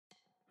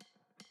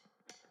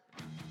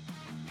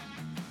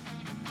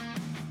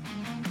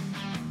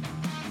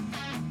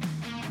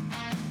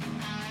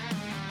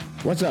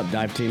What's up,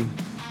 dive team?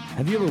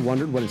 Have you ever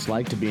wondered what it's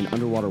like to be an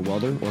underwater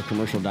welder or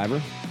commercial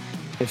diver?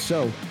 If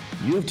so,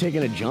 you have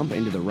taken a jump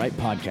into the right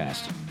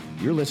podcast.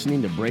 You're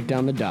listening to Break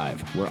Down the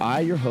Dive, where I,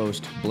 your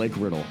host, Blake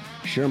Riddle,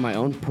 share my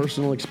own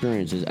personal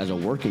experiences as a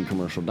working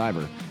commercial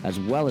diver,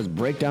 as well as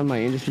break down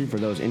my industry for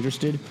those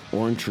interested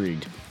or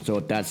intrigued. So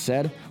with that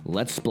said,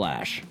 let's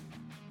splash.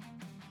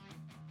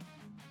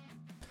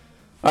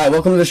 All right,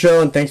 welcome to the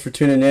show, and thanks for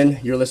tuning in.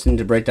 You're listening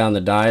to Break Down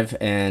the Dive,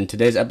 and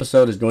today's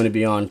episode is going to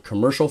be on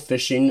commercial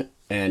fishing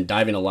and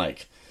diving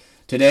alike.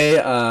 Today,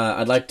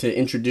 I'd like to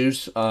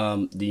introduce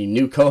the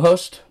new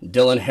co-host,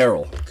 Dylan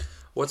Harrell.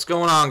 What's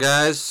going on,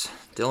 guys?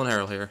 Dylan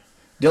Harrell here.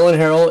 Dylan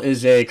Harrell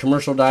is a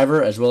commercial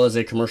diver as well as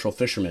a commercial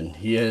fisherman.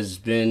 He has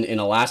been in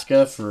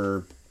Alaska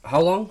for how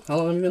long? How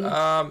long have you been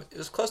there? It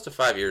was close to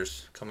 5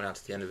 years, coming out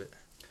to the end of it.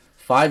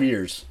 5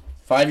 years.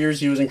 5 years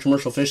he was in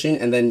commercial fishing,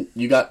 and then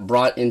you got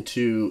brought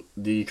into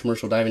the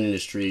commercial diving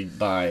industry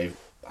by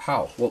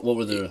how? What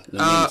were the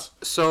means?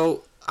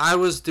 So I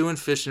was doing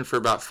fishing for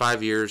about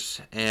 5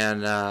 years,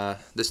 and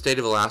the state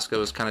of Alaska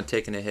was kind of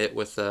taking a hit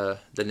with the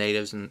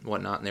natives and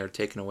whatnot, and they were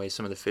taking away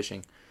some of the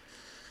fishing.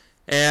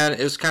 And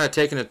it was kind of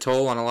taking a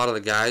toll on a lot of the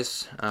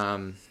guys.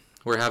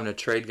 We're having to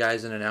trade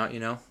guys in and out,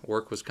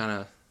 Work was kind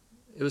of,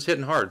 it was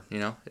hitting hard,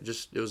 It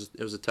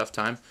was a tough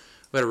time.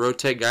 We had to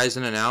rotate guys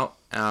in and out.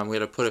 We had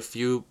to put a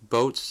few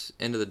boats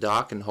into the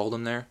dock and hold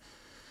them there.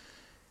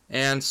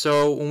 And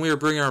so when we were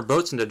bringing our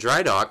boats into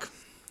dry dock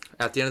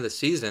at the end of the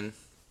season,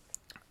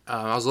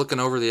 I was looking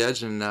over the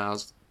edge and I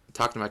was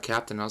talking to my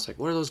captain. And I was like,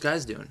 what are those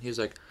guys doing? He was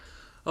like,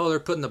 oh, they're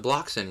putting the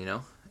blocks in, And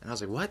I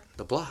was like, what?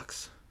 The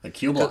blocks? Like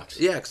Q blocks?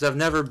 Yeah, because I've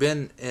never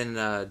been in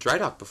dry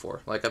dock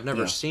before. Like, I've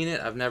never seen it.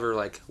 I've never,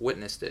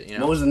 witnessed it,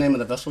 What was the name of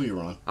the vessel you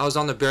were on? I was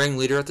on the Bering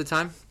Leader at the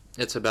time.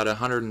 It's about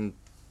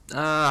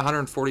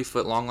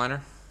 140-foot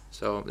longliner.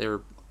 So they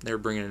were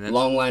bringing it in.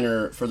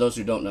 Longliner, for those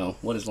who don't know,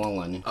 what is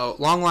longlining? Oh,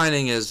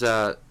 longlining is,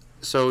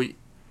 so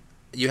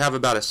you have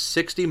about a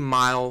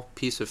 60-mile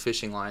piece of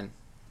fishing line,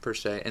 per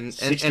se. And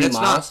 60 and it's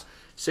miles? not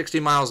 60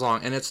 miles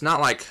long. And it's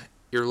not like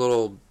your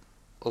little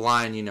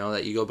line,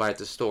 that you go buy at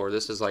the store.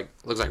 This is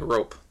looks like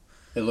rope.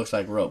 It looks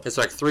like rope. It's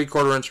like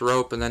 3/4 inch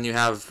rope, and then you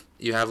have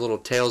little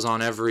tails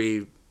on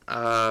every,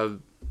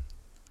 I'm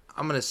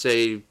going to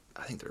say,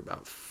 I think they're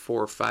about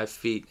 4 or 5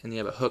 feet, and you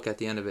have a hook at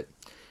the end of it.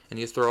 And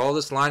you throw all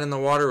this line in the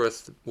water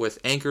with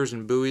anchors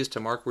and buoys to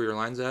mark where your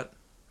line's at,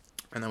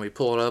 and then we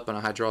pull it up on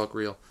a hydraulic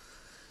reel.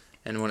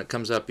 And when it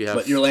comes up, you have...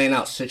 But you're laying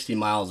out 60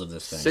 miles of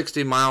this thing.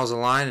 60 miles of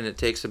line, and it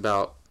takes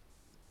about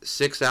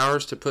 6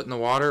 hours to put in the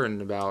water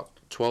and about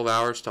 12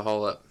 hours to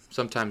haul up.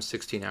 Sometimes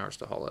 16 hours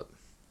to haul up.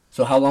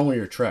 So how long were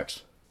your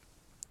treks?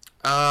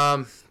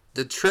 The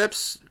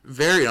trips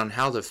varied on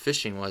how the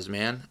fishing was,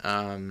 man.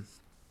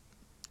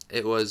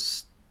 It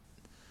was...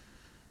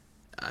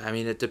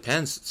 it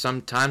depends.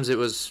 Sometimes it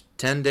was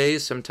 10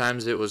 days,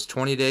 sometimes it was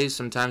 20 days,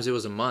 sometimes it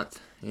was a month,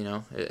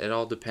 It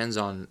all depends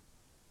on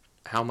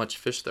how much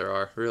fish there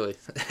are, really.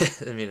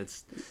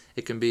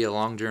 It can be a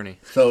long journey.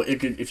 So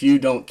if you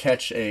don't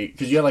catch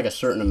because you have a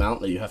certain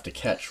amount that you have to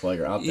catch while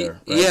you're out there,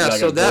 right? Yeah, you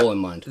so got a goal in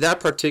mind. That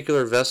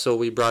particular vessel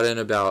we brought in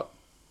about,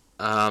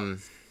 I'd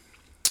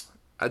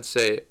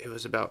say it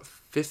was about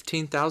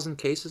 15,000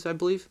 cases, I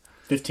believe.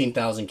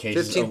 15,000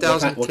 cases.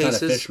 15,000 what cases,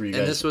 kind of fish were you guys?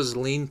 And this was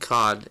lean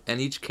cod,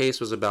 and each case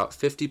was about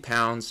 50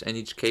 pounds, and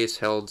each case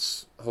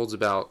holds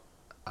about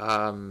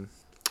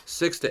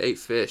 6 to 8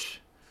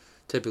 fish,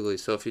 typically.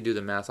 So if you do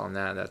the math on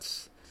that,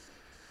 that's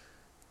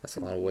a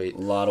lot of weight. A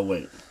lot of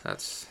weight.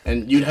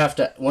 And you'd have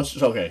to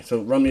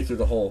so run me through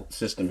the whole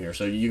system here.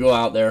 So you go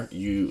out there,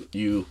 you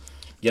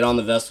get on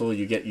the vessel,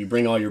 you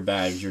bring all your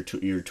bags,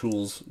 your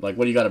tools. What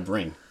do you got to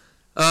bring?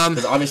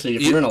 Because obviously,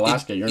 if you're in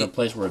Alaska, you're in a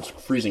place where it's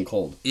freezing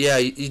cold. Yeah,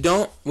 we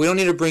don't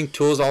need to bring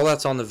tools. All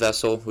that's on the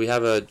vessel. We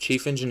have a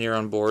chief engineer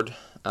on board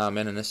and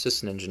an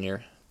assistant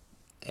engineer,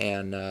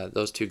 and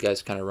those two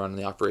guys kind of run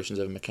the operations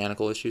of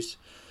mechanical issues.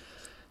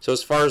 So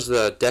as far as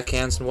the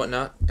deckhands and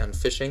whatnot and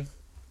fishing,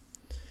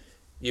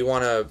 you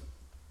want to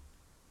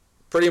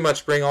pretty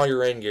much bring all your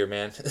rain gear,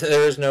 man.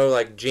 There is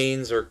no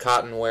jeans or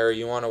cotton wear.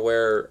 You want to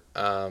wear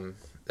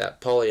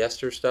that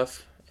polyester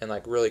stuff and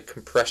really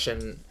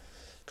compression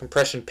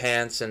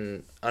pants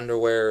and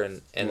underwear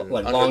and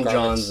long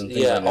johns and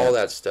things like that. all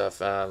that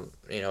stuff.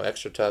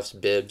 Extra Toughs,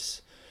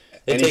 bibs.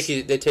 They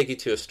take you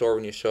to a store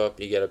when you show up.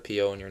 You get a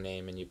PO in your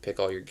name and you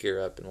pick all your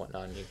gear up and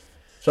whatnot.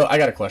 So I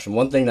got a question.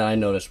 One thing that I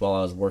noticed while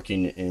I was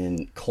working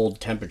in cold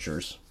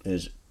temperatures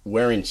is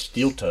wearing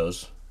steel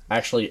toes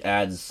actually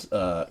adds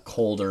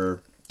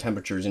colder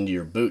temperatures into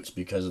your boots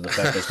because of the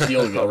fact that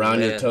steel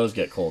around your toes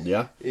get cold.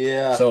 Yeah.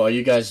 Yeah. So are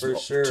you guys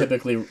sure.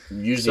 typically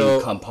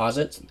using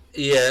composites?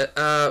 Yeah.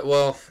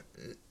 Well,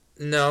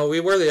 no, we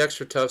wear the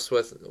Extra Toughs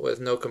with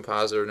no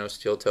composite or no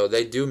steel toe.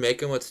 They do make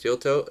them with steel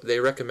toe.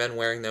 They recommend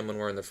wearing them when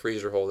we're in the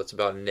freezer hole. It's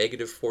about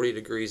negative 40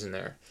 degrees in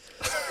there.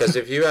 Because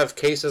if you have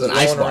cases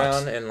rolling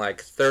around in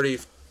 30,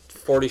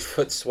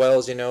 40-foot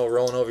swells,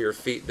 rolling over your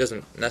feet,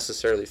 doesn't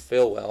necessarily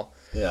feel well.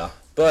 Yeah.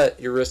 But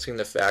you're risking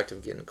the fact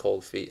of getting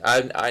cold feet.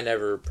 I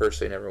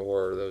personally never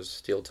wore those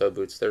steel toe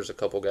boots. There's a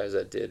couple guys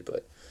that did,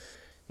 but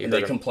And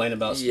they complain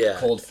about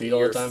cold feet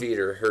all the time? Your feet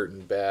are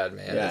hurting bad,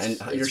 man. Yeah,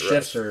 and your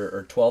shifts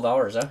are 12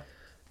 hours, huh?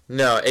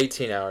 No,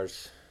 18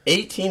 hours.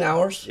 18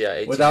 hours? Yeah,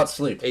 18, without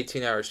sleep.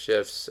 18-hour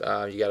shifts.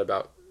 You got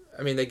about,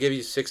 I mean, they give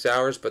you 6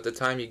 hours, but the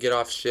time you get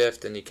off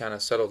shift and you kind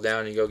of settle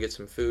down, you go get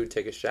some food,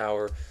 take a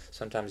shower.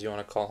 Sometimes you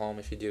want to call home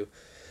if you do.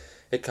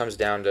 It comes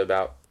down to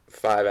about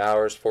 5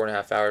 hours,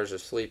 4.5 hours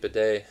of sleep a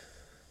day,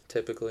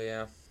 typically,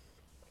 yeah.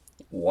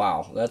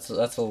 Wow, that's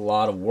a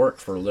lot of work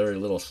for very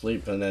little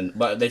sleep,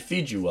 but they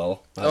feed you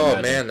well.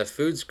 Man, the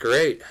food's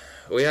great.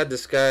 We had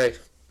this guy,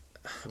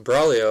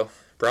 Braulio,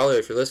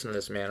 if you're listening to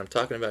this, man, I'm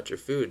talking about your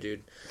food,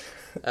 dude.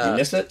 You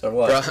miss it or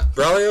what?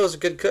 Braulio was a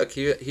good cook.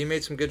 He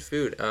made some good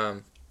food.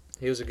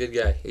 He was a good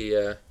guy.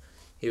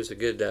 He was a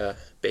good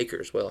baker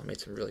as well.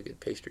 Made some really good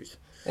pastries.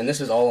 And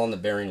this is all on the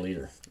Bering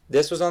Leader.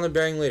 This was on the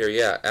Bering Leader,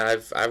 yeah.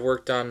 I've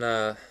worked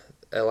on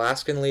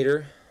Alaskan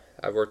Leader.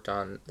 I've worked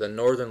on the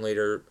Northern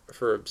Leader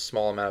for a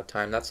small amount of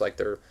time. That's like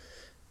their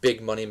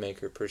big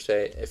moneymaker per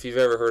se. If you've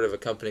ever heard of a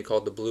company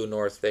called the Blue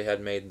North, they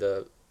had made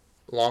the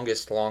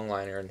longest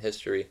longliner in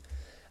history.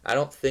 I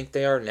don't think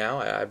they are now.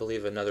 I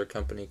believe another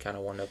company kind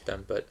of one-upped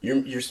them, but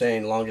you're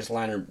saying longest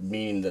liner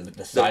meaning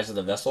the size of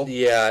the vessel?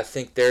 Yeah, I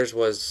think theirs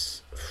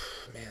was,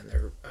 man,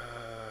 they're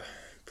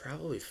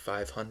probably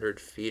 500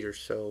 feet or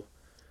so.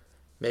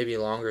 Maybe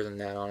longer than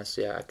that,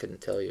 honestly. I couldn't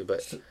tell you,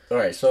 but all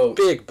right, so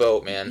big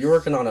boat, man. You're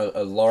working on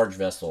a large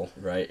vessel,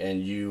 right?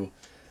 And you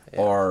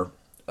are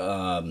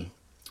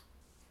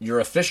you're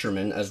a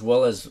fisherman, as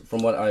well as,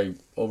 from what I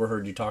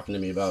overheard you talking to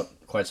me about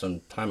quite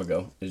some time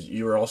ago, is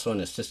you were also an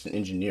assistant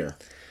engineer.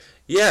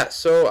 Yeah,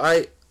 so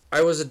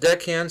I was a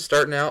deckhand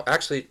starting out.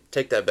 Actually,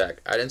 take that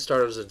back. I didn't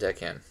start out as a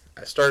deckhand.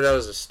 I started out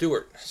as a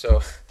steward.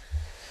 So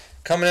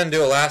coming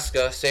into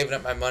Alaska, saving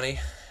up my money,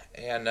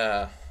 and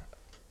I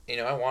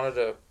wanted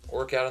to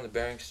work out in the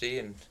Bering Sea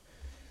and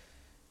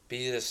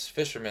be this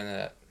fisherman,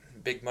 that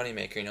big money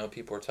maker,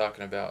 people were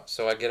talking about.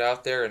 So I get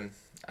out there, and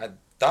I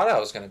thought I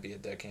was going to be a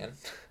deckhand.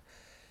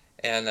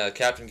 And the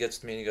captain gets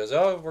to me and he goes,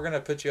 "Oh, we're going to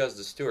put you as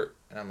the steward."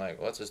 And I'm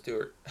like, "What's a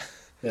steward?"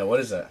 Yeah, what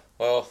is that?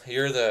 Well,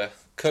 you're the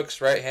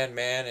cook's right-hand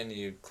man, and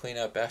you clean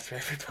up after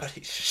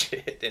everybody's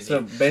shit. And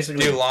so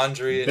basically, do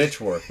laundry. Bitch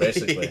work,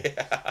 basically.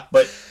 Yeah.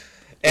 But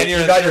and you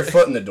got your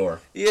foot in the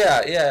door.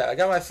 Yeah, I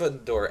got my foot in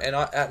the door. And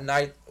at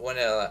night, when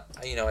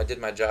I did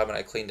my job and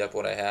I cleaned up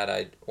what I had,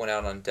 I went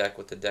out on deck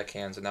with the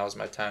deckhands, and that was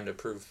my time to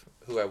prove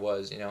who I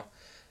was.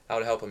 I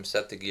would help them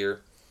set the gear,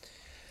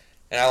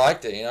 and I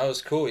liked it. It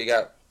was cool. You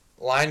got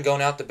line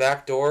going out the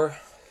back door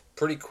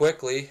pretty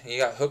quickly. You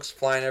got hooks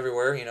flying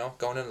everywhere.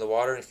 Going into the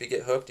water. And if you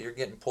get hooked, you're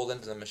getting pulled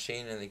into the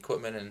machine and the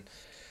equipment, and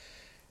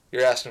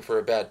you're asking for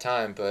a bad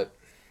time. But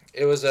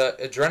it was a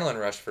adrenaline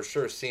rush for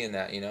sure. Seeing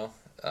that,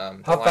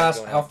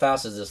 How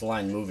fast is this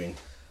line moving?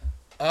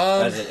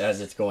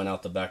 As it's going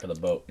out the back of the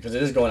boat, because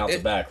it is going out the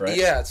back, right?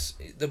 Yeah,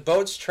 the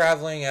boat's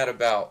traveling at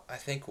about, I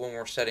think when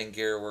we're setting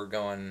gear, we're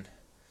going,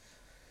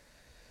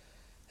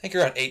 I think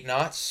around 8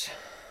 knots.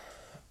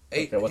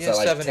 Okay, what's that,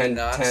 like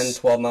 10,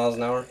 12 miles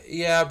an hour?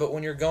 Yeah, but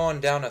when you're going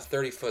down a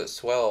 30-foot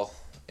swell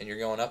and you're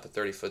going up a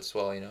 30-foot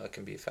swell, it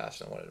can be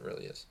faster than what it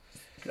really is.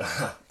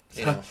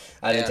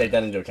 I didn't take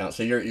that into account.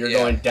 So you're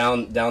going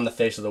down the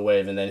face of the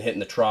wave and then hitting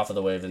the trough of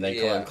the wave and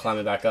then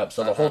climbing back up.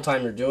 So the whole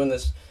time you're doing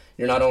this,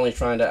 you're not only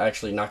trying to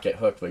actually not get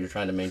hooked, but you're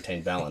trying to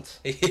maintain balance.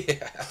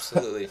 Yeah,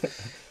 absolutely.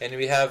 And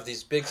we have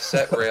these big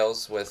set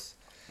rails with...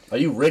 Are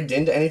you rigged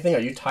into anything?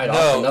 Are you tied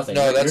off to nothing?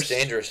 No, that's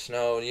dangerous.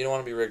 No, you don't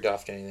want to be rigged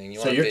off to anything.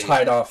 You're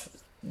tied off.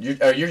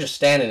 You're just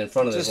standing in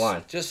front of this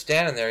line. Just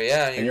standing there,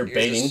 yeah. And you're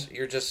baiting.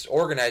 You're just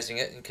organizing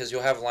it, because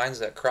you'll have lines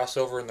that cross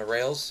over in the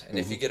rails, and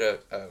if you get a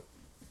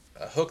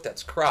hook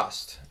that's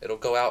crossed, it'll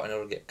go out and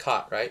it'll get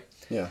caught, right?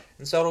 Yeah.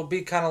 And so it'll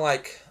be kind of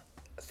like,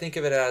 think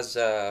of it as,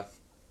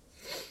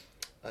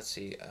 let's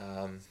see,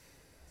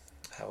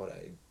 how would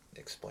I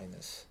explain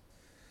this?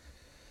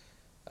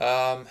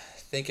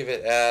 Think of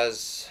it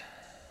as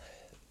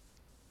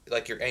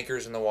like your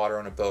anchor's in the water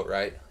on a boat,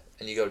 right?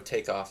 And you go to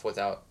take off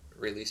without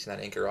releasing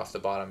that anchor off the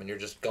bottom, and you're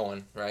just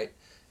going, right?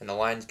 And the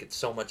lines get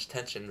so much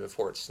tension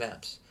before it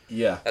snaps.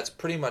 Yeah. That's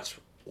pretty much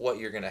what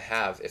you're going to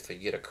have if you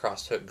get a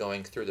cross hook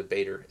going through the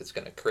baiter. It's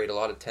going to create a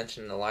lot of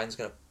tension, and the line's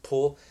going to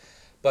pull.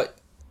 But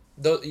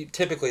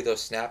typically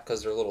those snap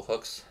because they're little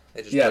hooks.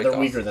 They just break they're off.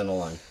 weaker than the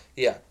line.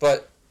 Yeah,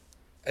 but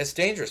it's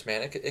dangerous,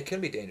 man. It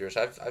can be dangerous.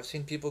 I've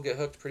seen people get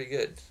hooked pretty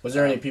good. Was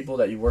there any people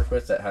that you worked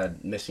with that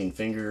had missing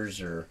fingers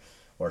or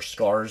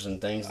scars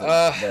and things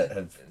that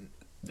have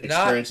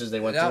experiences they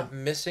went through? Not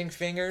missing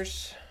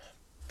fingers,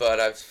 but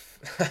I've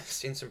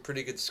seen some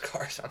pretty good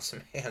scars on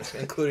some hands,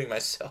 including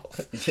myself.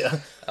 Yeah.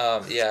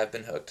 I've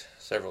been hooked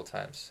several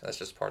times. That's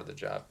just part of the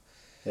job.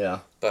 Yeah.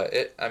 But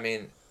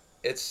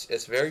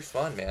it's very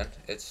fun, man.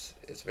 It's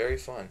very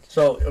fun.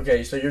 So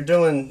you're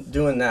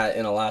doing that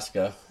in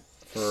Alaska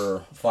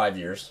for 5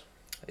 years.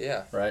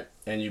 Yeah. Right?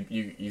 And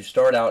you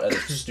start out as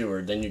a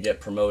steward, then you get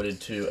promoted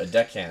to a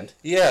deckhand.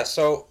 Yeah,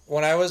 so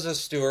when I was a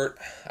steward,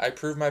 I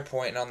proved my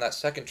point, and on that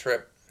second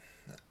trip,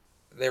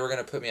 they were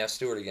going to put me as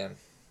steward again.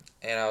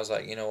 And I was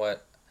like, you know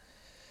what?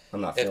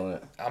 I'm not feeling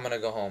it. I'm gonna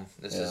go home.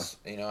 This is,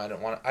 I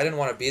didn't want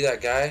to be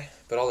that guy,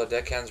 but all the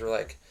deckhands were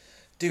like,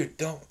 dude,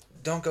 don't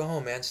go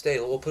home, man. Stay.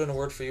 We'll put in a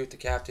word for you with the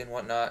captain,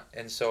 whatnot.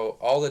 And so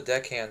all the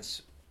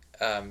deckhands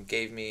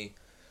gave me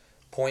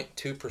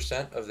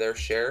 0.2% of their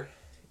share.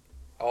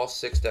 All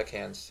 6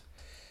 deckhands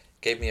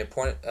gave me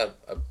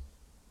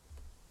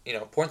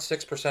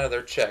 0.6% of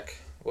their check,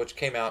 which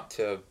came out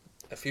to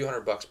a few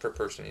 $100 per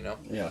person.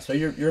 Yeah. So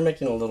you're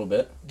making a little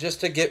bit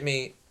just to get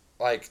me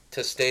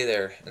to stay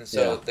there. And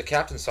so the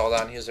captain saw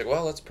that and he was like,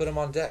 well, let's put him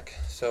on deck.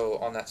 So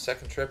on that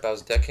second trip, I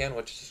was deckhand,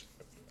 which is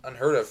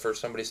unheard of for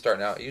somebody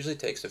starting out. It usually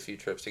takes a few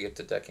trips to get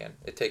to deckhand.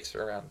 It takes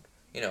around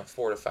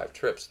 4 to 5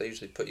 trips. They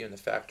usually put you in the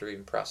factory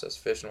and process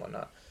fish and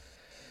whatnot.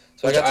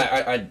 So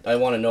I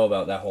want to know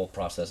about that whole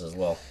process as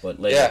well, but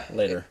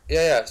later.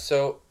 Yeah.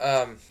 So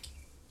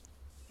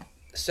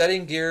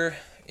setting gear,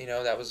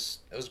 it was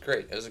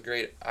great. It was a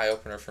great eye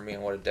opener for me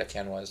on what a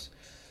deckhand was.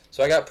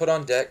 So I got put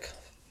on deck,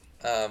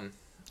 and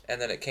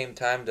then it came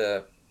time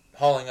to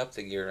hauling up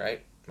the gear.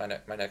 Right, my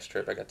next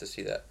trip, I got to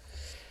see that.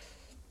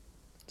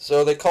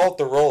 So they call it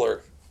the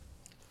roller.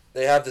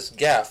 They have this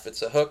gaff.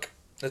 It's a hook.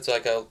 It's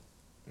like a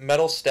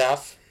metal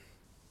staff,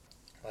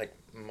 like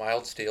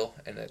mild steel,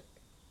 and it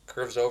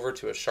curves over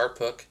to a sharp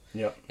hook.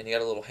 Yep. And you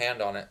got a little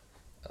hand on it,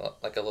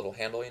 like a little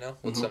handle,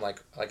 with some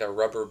like a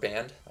rubber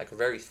band, like a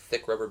very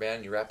thick rubber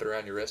band. You wrap it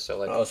around your wrist,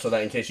 so so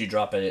that in case you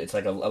drop it, it's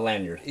like a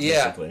lanyard.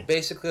 Yeah,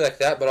 basically like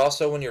that. But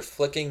also when you're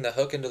flicking the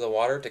hook into the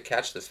water to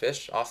catch the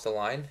fish off the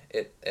line,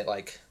 it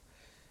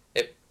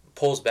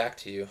pulls back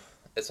to you.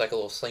 It's like a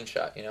little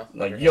slingshot,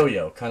 Like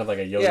yo-yo, kind of like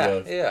a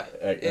yo-yo. Yeah.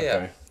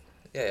 Okay.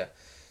 Yeah.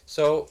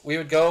 So we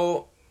would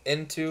go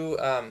into,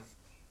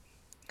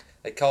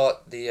 they call it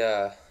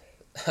the,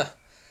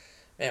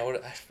 man,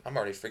 I'm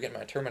already forgetting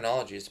my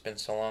terminology. It's been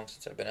so long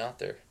since I've been out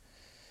there.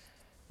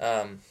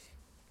 Yeah,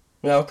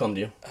 it'll come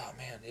to you. Oh,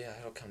 man, yeah,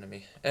 it'll come to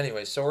me.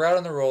 Anyway, so we're out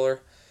on the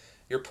roller.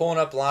 You're pulling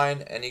up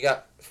line, and you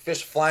got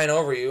fish flying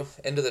over you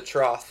into the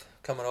trough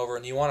coming over,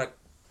 and you want to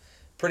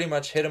pretty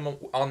much hit them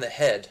on the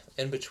head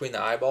in between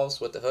the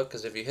eyeballs with the hook,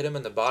 because if you hit them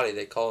in the body,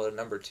 they call it a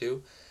number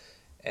 2,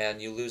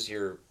 and you lose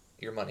your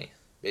money,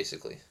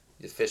 basically.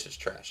 The fish is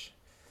trash.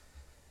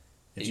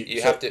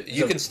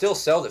 You can still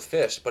sell the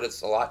fish, but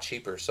it's a lot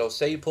cheaper. So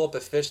say you pull up a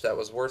fish that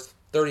was worth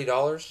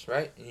 $30,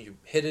 right? And you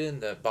hit it in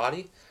the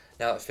body,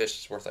 now that fish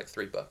is worth like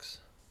 $3.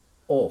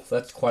 Oh,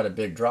 that's quite a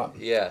big drop.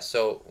 Yeah,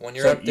 so when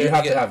you're up there, you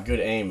have to have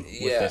good aim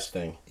with this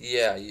thing.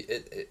 Yeah,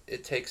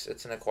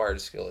 it's an acquired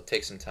skill. It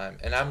takes some time.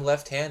 And I'm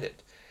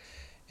left-handed.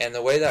 And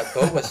the way that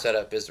boat was set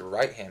up is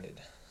right-handed.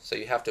 So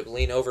you have to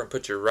lean over and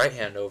put your right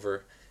hand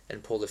over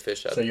and pull the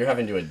fish up. So you're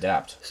having to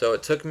adapt. So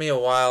it took me a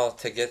while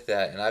to get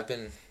that, and I've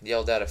been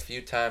yelled at a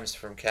few times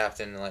from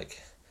captain, in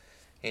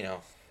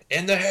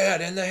the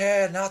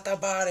head, not the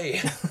body.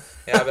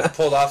 I've been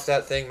pulled off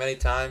that thing many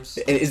times.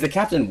 And is the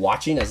captain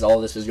watching as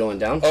all this is going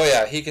down? Oh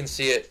yeah, he can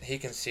see it. He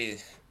can see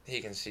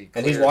clear.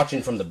 And he's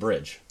watching from the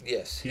bridge.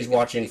 Yes. He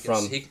can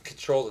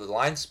control the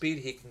line speed.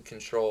 He can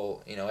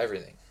control,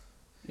 everything.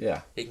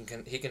 Yeah. He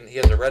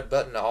has a red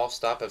button to all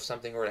stop. If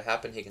something were to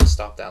happen, he can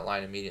stop that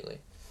line immediately.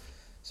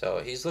 So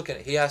he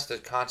has to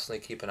constantly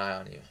keep an eye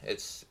on you.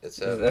 That's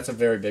a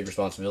very big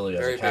responsibility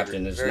as a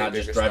captain. It's not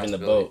just driving the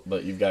boat,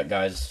 but you've got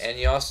guys. And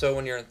you also,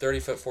 when you're in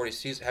 30-foot 40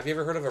 seas, have you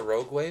ever heard of a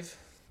rogue wave?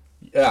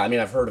 Yeah, I mean,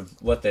 I've heard of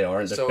what they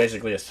are. It's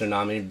basically a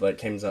tsunami, but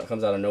comes out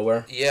of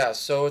nowhere. Yeah,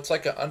 so it's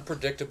like an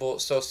unpredictable.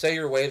 So say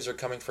your waves are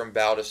coming from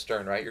bow to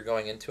stern, right? You're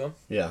going into them.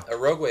 Yeah. A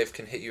rogue wave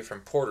can hit you from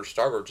port or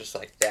starboard just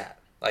like that,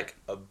 like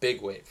a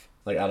big wave.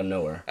 Like out of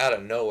nowhere. Out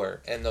of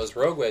nowhere. And those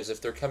rogue waves,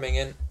 if they're coming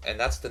in, and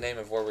that's the name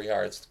of where we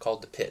are, it's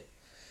called the pit.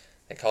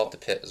 They call it the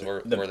pit, is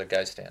where the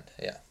guys stand.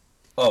 Yeah.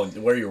 Oh,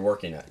 where you're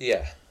working at.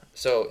 Yeah.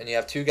 So, and you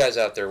have 2 guys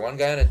out there. One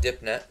guy on a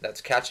dip net that's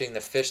catching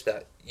the fish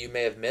that you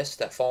may have missed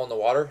that fall in the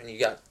water, and you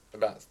got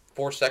about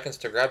 4 seconds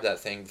to grab that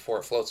thing before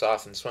it floats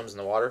off and swims in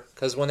the water.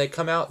 Because when they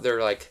come out,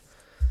 they're like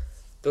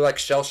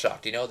shell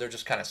shocked. They're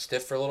just kind of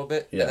stiff for a little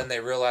bit, and then they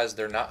realize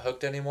they're not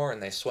hooked anymore,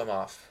 and they swim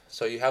off.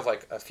 So you have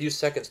like a few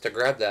seconds to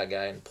grab that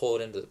guy and pull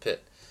it into the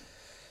pit.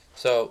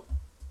 So,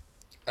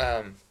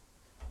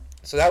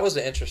 so that was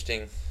an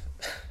interesting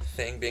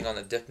thing, being on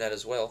the dip net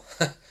as well.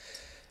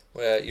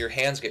 Where your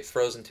hands get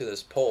frozen to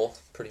this pole,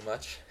 pretty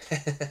much.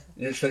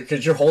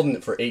 Because you're holding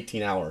it for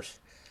 18 hours.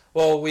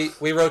 Well,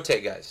 we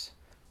rotate guys.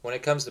 When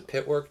it comes to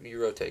pit work,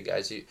 you rotate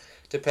guys.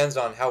 Depends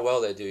on how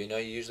well they do. You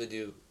usually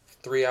do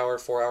 3-hour,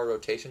 4-hour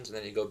rotations, and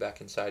then you go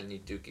back inside and you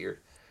do gear.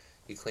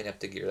 You clean up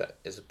the gear that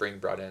is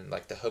brought in,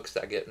 like the hooks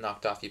that get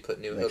knocked off. You put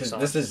new hooks on.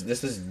 This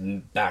is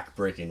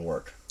back-breaking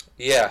work.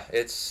 Yeah,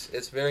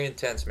 it's very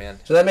intense, man.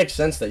 So that makes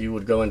sense that you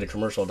would go into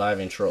commercial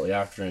diving shortly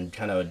after and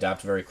kind of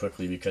adapt very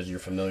quickly because you're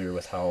familiar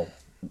with how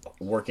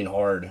working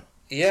hard.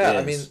 Yeah,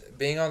 I mean,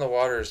 being on the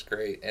water is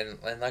great, and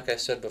like I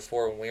said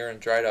before, when we were in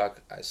dry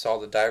dock, I saw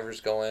the divers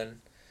go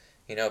in,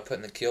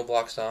 putting the keel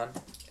blocks on,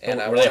 and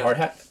were they hard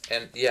hat?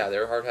 And yeah, they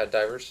were hard hat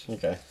divers.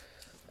 Okay.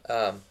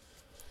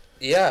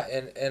 Yeah,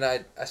 and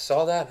I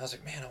saw that and I was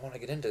like, man, I want to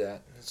get into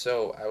that. And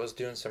so I was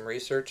doing some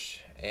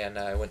research and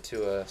I went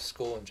to a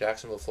school in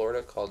Jacksonville,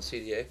 Florida called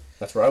CDA.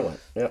 That's where I went.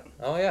 Yeah.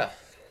 Oh yeah,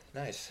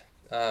 nice.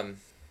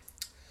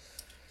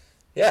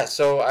 Yeah,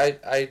 so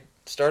I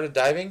started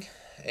diving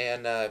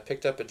and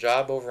picked up a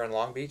job over in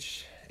Long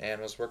Beach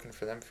and was working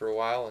for them for a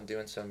while and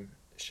doing some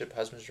ship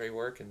husbandry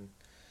work and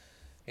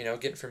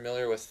getting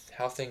familiar with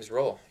how things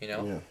roll.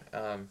 Yeah.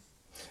 Um,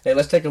 Hey,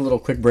 let's take a little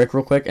quick break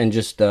real quick and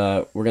just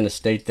we're going to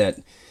state that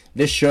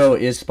this show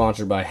is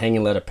sponsored by Hang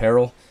and Let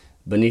Apparel.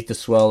 Beneath the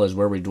Swell is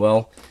where we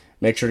dwell.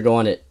 Make sure to go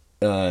on it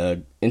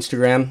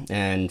Instagram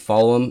and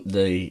follow them.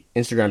 The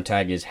Instagram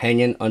tag is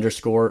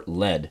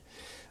hangin_lead.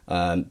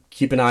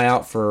 Keep an eye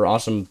out for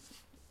awesome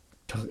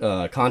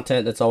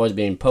content that's always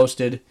being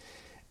posted.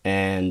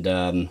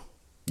 And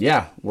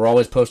yeah, we're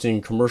always posting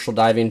commercial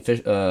diving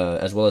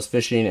as well as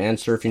fishing and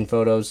surfing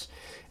photos.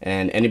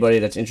 And anybody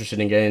that's interested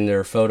in getting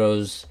their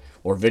photos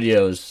or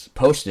videos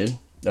posted,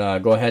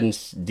 go ahead and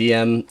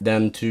DM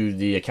them to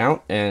the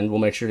account and we'll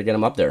make sure to get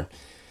them up there.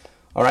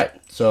 All right,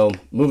 so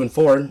moving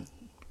forward,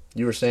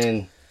 you were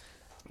saying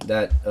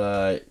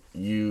that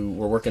you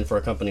were working for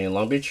a company in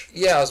Long Beach?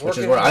 Yeah, I was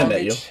working which is where in I Long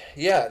met Beach.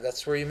 you. Yeah,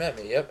 that's where you met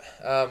me. Yep.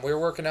 We were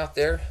working out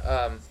there.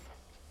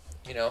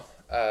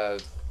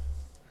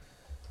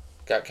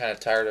 Got kind of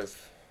tired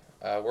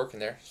of working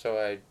there, so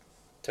I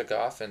took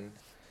off, and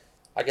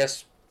I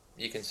guess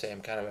you can say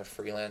I'm kind of a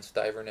freelance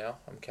diver now.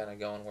 I'm kind of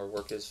going where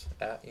work is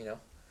at.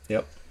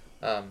 Yep.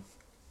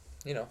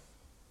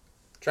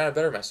 Trying to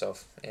better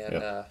myself, and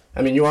Yep.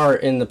 I mean, you are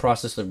in the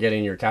process of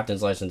getting your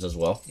captain's license as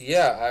well.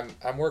 yeah,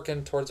 I'm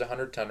working towards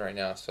 100 ton right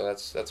now, so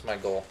that's my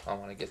goal. I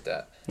want to get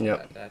that.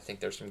 Yep. And I think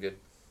there's some good.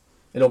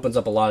 It opens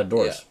up a lot of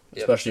doors,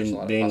 Yeah. Yep, especially there's a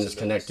lot of being as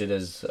possibilities. connected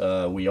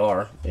as we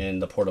are in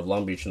the Port of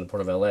Long Beach and the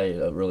Port of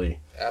LA. Really,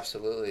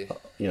 Absolutely.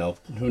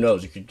 who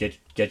knows? It could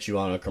get you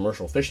on a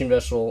commercial fishing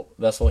vessel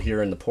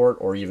here in the port,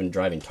 or even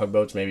driving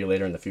tugboats maybe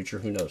later in the future.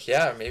 Who knows?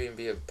 Yeah, maybe even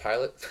be a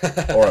pilot.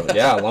 Or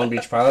Long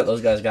Beach pilot.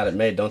 Those guys got it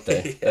made, don't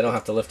they? Yeah. They don't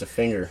have to lift a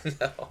finger.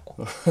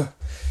 No.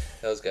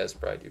 Those guys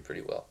probably do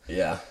pretty well.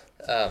 Yeah.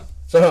 Um,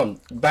 So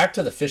back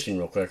to the fishing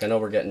real quick. I know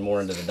we're getting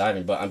more into the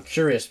diving, but I'm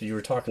curious. You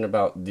were talking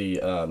about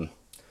the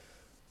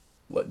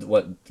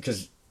what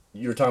because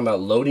you were talking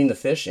about loading the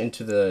fish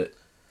into the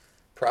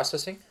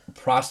processing?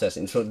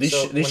 processing. So these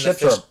So when the ships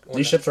fish- are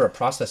these ships are a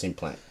processing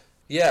plant.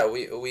 Yeah,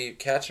 we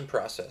catch and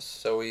process.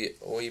 So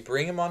we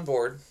bring them on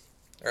board,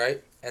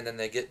 right? And then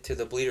they get to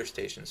the bleeder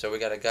station. So we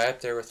got a guy up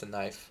there with a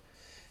knife,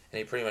 and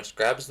he pretty much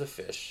grabs the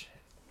fish,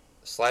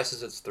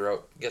 slices its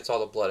throat, gets all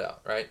the blood out,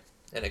 right?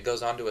 And it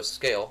goes onto a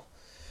scale,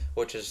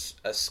 which is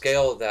a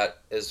scale that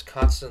is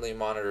constantly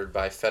monitored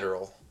by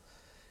federal,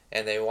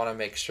 and they want to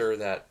make sure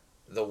that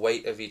the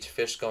weight of each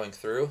fish going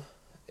through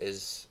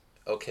is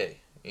okay.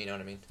 You know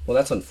what I mean? Well,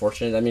 that's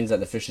unfortunate. That means that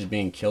the fish is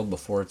being killed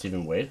before it's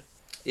even weighed.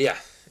 Yeah,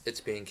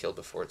 it's being killed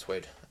before it's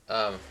weighed.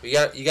 You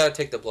got to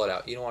take the blood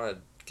out. You don't want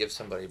to give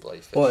somebody bloody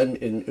fish. Well,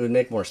 it would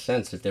make more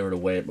sense if they were to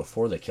weigh it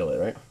before they kill it,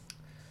 right?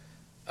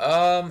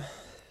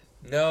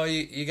 No,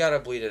 you got to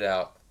bleed it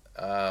out.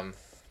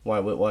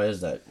 Why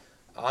is that?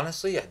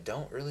 Honestly, I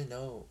don't really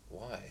know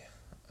why.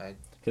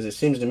 Because it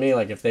seems to me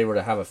like if they were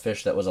to have a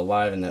fish that was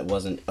alive and that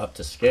wasn't up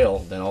to scale,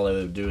 then all they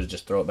would do is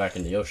just throw it back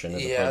in the ocean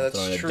as Yeah, opposed to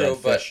that's throwing true, a dead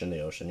but fish in the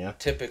ocean. Yeah.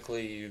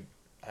 Typically,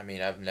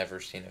 I've never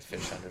seen a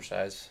fish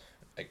undersize,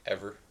 like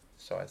ever.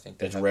 So I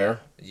think It's rare.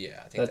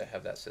 Yeah, I think they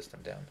have that system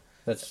down.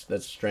 That's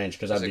strange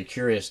because Is I'd be it-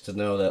 curious to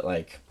know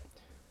that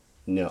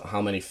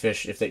how many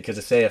fish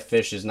because say a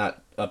fish is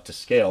not up to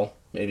scale,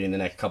 maybe in the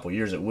next couple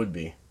years it would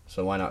be.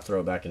 So why not throw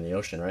it back in the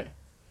ocean, right?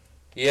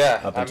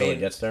 Yeah, Up until it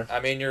gets there. I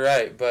mean, you're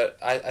right, but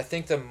I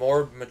think the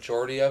more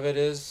majority of it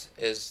is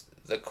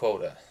the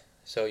quota.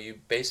 So you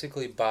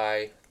basically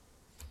buy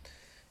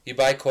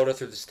quota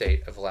through the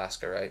state of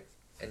Alaska, right?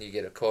 And you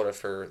get a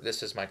quota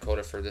this is my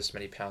quota for this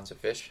many pounds of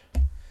fish.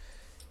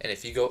 And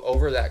if you go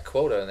over that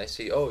quota and they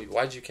see, oh,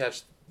 why'd you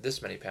catch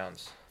this many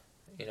pounds?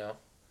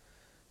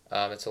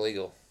 It's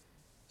illegal.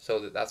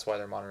 So that's why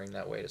they're monitoring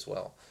that weight as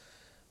well.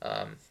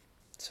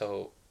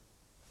 So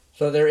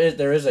there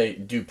is a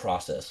due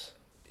process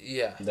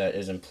yeah. that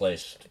is in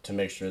place to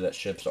make sure that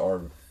ships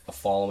are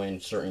following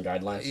certain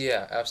guidelines.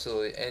 Yeah,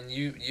 absolutely. And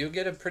you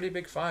get a pretty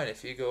big fine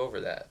if you go over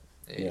that.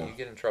 Yeah. You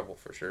get in trouble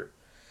for sure.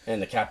 And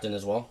the captain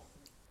as well.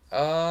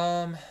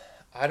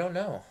 I don't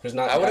know.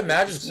 Not, I would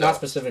imagine so. Not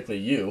specifically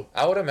you.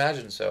 I would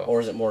imagine so.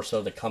 Or is it more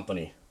so the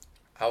company?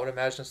 I would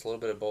imagine it's a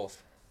little bit of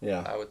both.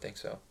 Yeah. I would think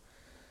so.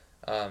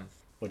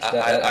 Which I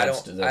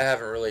adds to the... I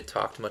haven't really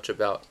talked much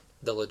about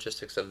the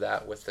logistics of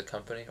that with the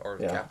company or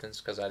the Yeah. captains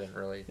because I didn't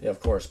really. Yeah,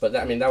 of course. But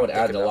that would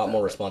add a about lot that,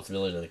 more but-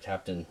 responsibility to the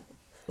captain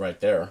right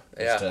there.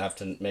 Yeah. To have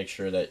to make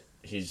sure that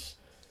he's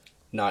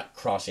not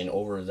crossing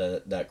over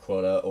that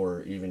quota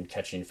or even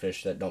catching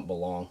fish that don't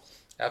belong.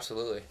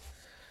 Absolutely.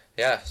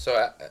 Yeah.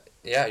 So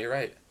yeah, you're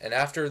right. And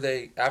after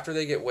they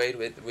get weighed,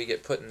 we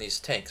get put in these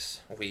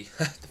tanks. The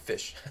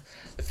fish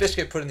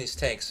get put in these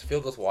tanks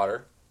filled with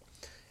water,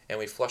 and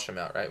we flush them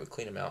out. Right. We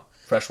clean them out.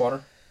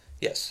 Freshwater?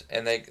 Yes,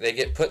 and they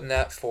get put in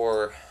that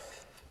for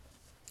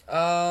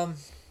I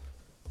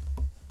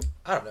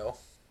don't know.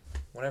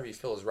 Whenever you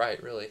feel is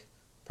right, really.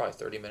 Probably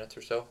 30 minutes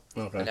or so.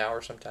 Okay. An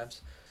hour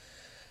sometimes.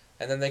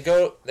 And then they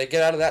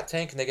get out of that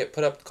tank and they get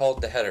put up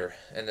called the header.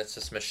 And it's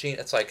this machine.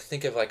 It's like,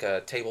 think of like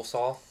a table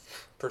saw,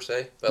 per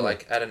se, but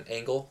like at an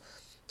angle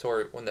to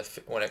where when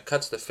it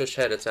cuts the fish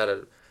head, it's at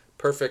a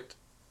perfect,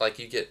 like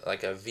you get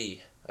like a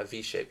V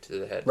shape to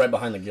the head. Right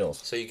behind the gills.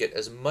 So you get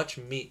as much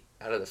meat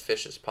out of the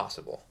fish as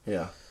possible.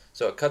 Yeah.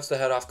 So it cuts the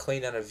head off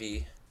clean on a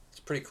V. It's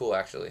pretty cool,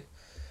 actually.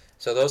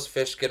 So those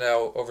fish get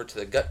out over to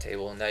the gut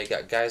table, and now you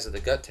got guys at the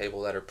gut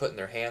table that are putting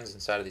their hands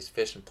inside of these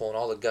fish and pulling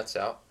all the guts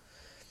out.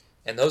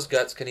 And those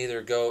guts can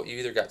either go. You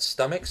either got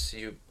stomachs.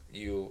 You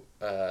do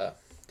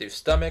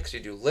stomachs. You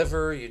do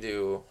liver. You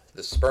do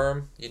the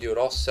sperm. You do it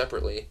all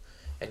separately,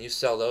 and you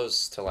sell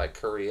those to like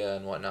Korea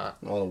and whatnot.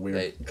 All the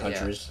weird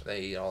countries. Yeah,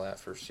 they eat all that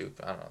for soup.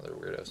 I don't know. They're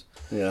weirdos.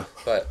 Yeah.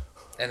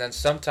 And then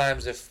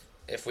sometimes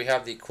if we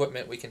have the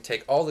equipment, we can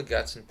take all the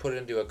guts and put it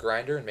into a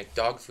grinder and make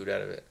dog food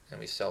out of it, and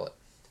we sell it.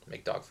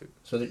 Make dog food.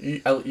 So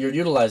you're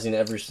utilizing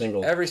every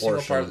single part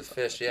of the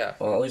fish, yeah.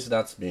 Well, at least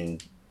that's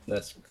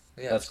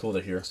cool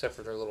to hear. Except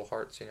for their little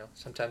hearts, you know.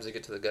 Sometimes they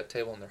get to the gut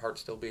table and their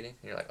heart's still beating,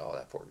 and you're like, oh,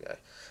 that poor guy.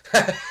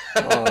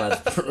 Oh,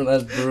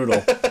 that's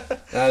brutal.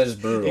 That is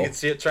brutal. You can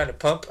see it trying to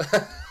pump.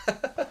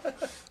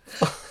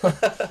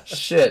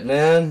 Shit,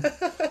 man.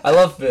 I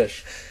love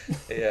fish.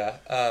 Yeah,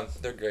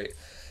 they're great.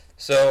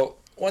 So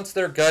once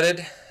they're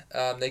gutted,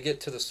 they get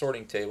to the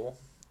sorting table.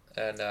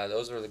 And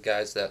those are the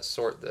guys that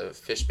sort the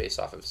fish based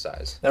off of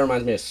size. That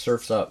reminds me of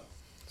Surf's Up.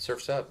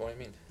 Surf's Up? What do you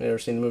mean? You ever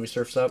seen the movie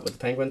Surf's Up with the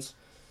penguins?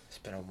 It's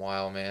been a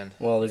while, man.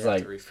 Well, there's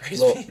like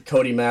little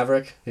Cody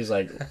Maverick. He's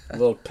like a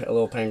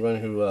little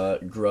penguin who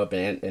grew up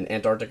in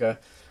Antarctica,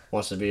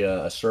 wants to be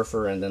a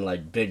surfer, and then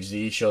like Big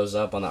Z shows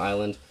up on the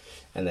island,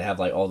 and they have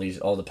like all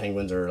the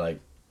penguins are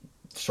like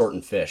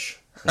sorting fish.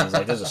 And he's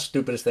like, this is the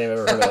stupidest thing I've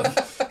ever heard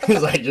of.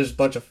 He's like just a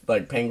bunch of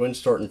like penguins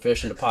sorting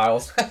fish into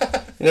piles.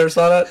 You never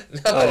saw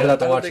that? No, you'll have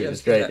to watch it.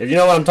 It's great. If you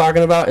know what I'm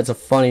talking about, it's a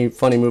funny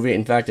movie.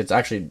 In fact, it's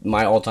actually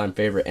my all-time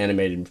favorite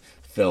animated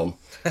film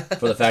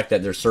for the fact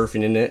that they're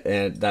surfing in it,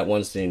 and that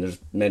one scene, there's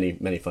many,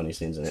 many funny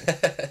scenes in it.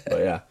 But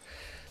yeah.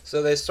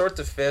 So they sort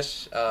the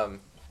fish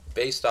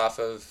based off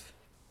of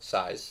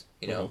size,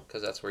 you know,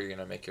 because that's where you're going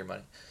to make your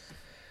money.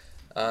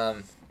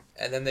 And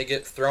then they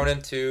get thrown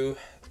into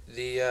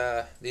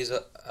these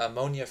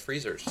ammonia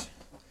freezers.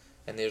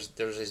 And there's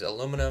these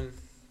aluminum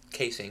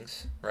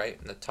casings, right?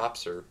 And the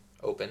tops are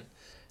open.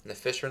 And the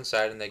fish are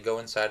inside, and they go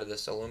inside of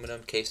this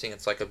aluminum casing.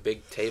 It's like a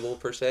big table,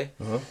 per se.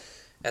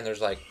 And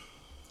there's like,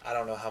 I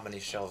don't know how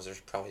many shelves. There's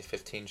probably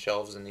 15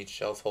 shelves, and each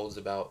shelf holds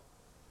about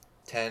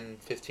 10,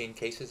 15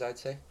 cases, I'd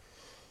say.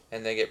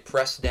 And they get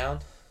pressed down.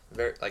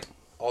 Like,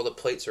 all the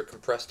plates are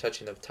compressed,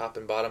 touching the top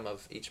and bottom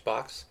of each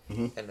box.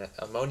 And the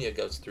ammonia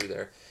goes through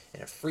there,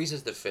 and it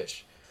freezes the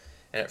fish.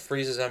 And it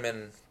freezes them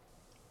in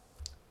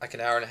like an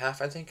hour and a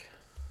half, I think.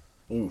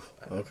 Ooh,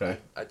 okay.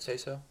 I'd say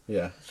so.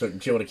 Yeah, so to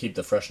be able to keep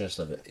the freshness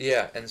of it.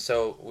 Yeah, and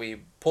so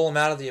we pull them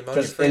out of the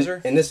ammonia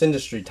freezer. In this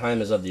industry, time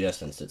is of the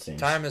essence, it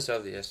seems. Time is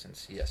of the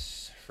essence,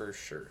 yes, for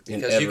sure.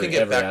 Because you can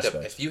get backed up.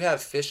 If you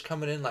have fish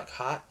coming in like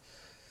hot,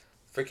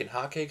 freaking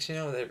hotcakes, you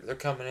know, they're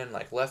coming in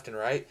like left and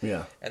right.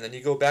 Yeah. And then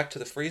you go back to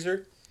the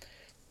freezer,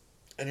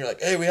 and you're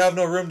like, hey, we have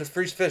no room to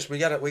freeze fish. We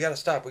gotta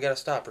stop,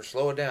 or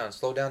slow down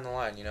the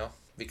line, you know,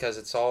 because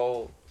it's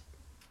all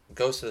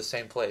goes to the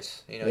same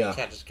place. You know, You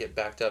can't just get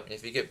backed up. And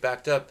if you get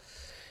backed up,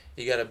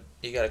 you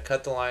gotta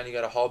cut the line, you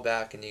gotta haul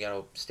back, and you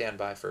gotta stand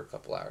by for a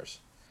couple hours.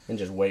 And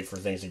just wait for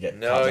things to get.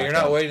 No, you're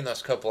not waiting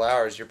those couple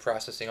hours. You're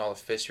processing all the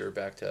fish you were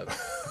backed up.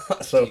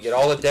 So you get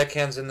all the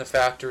deckhands in the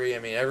factory. I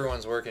mean,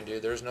 everyone's working,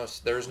 dude. There's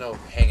no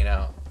hanging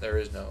out.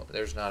 There's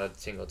not a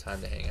single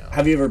time to hang out.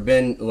 Have you ever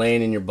been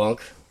laying in your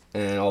bunk,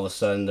 and all of a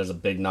sudden there's a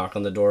big knock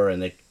on the door, and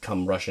they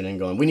come rushing in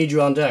going, we need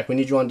you on deck,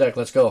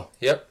 let's go.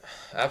 Yep,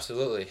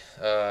 absolutely.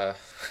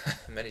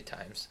 Many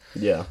times.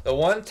 Yeah. The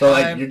one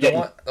time... So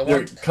like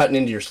you're cutting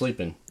into your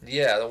sleeping.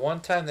 Yeah, the one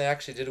time they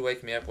actually did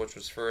wake me up, which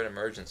was for an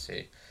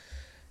emergency.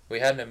 We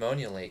had an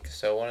ammonia leak,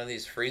 so one of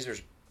these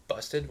freezers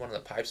busted, one of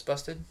the pipes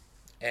busted,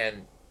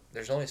 and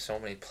there's only so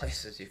many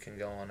places you can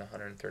go on a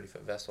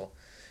 130-foot vessel.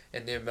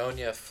 And the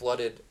ammonia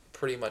flooded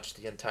pretty much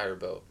the entire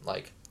boat.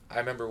 Like, I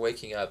remember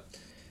waking up,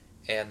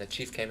 and the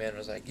chief came in and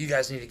was like, you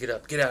guys need to get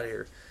up, get out of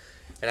here.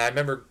 And I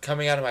remember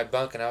coming out of my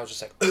bunk, and I was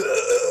just like,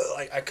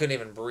 like I couldn't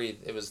even breathe.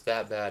 It was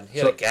that bad. He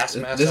had a gas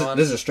mask on.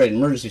 This is a straight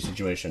emergency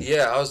situation.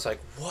 Yeah, I was like,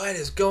 what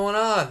is going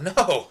on?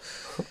 No.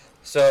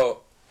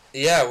 So,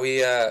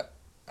 yeah,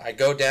 I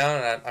go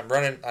down, and I'm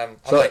running. I'm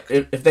like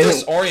if they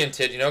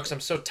disoriented, you know, because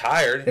I'm so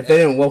tired. If they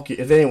didn't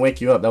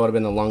wake you up, that would have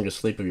been the longest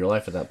sleep of your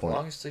life at that point.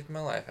 Longest sleep of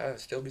my life. I would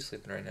still be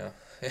sleeping right now.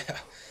 Yeah.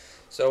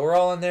 So we're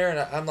all in there, and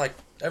I'm like,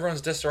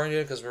 everyone's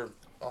disoriented because we're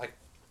like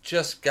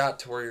just got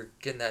to where you're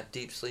getting that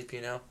deep sleep,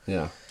 you know.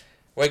 Yeah.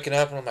 Waking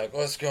up, and I'm like,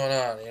 what's going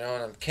on, you know?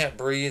 And I can't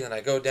breathe, and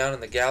I go down in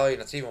the galley,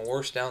 and it's even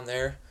worse down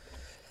there.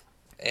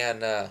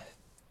 And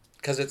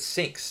because it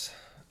sinks,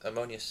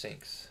 ammonia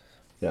sinks.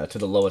 Yeah, to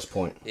the lowest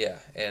point. Yeah,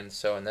 and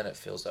then it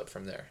fills up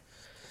from there.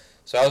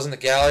 So I was in the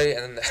galley,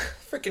 and then the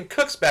freaking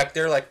cook's back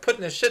there, like,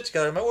 putting his shit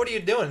together. I'm like, what are you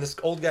doing? This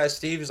old guy,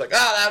 Steve, is like,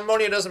 that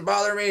ammonia doesn't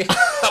bother me.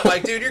 I'm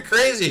like, dude, you're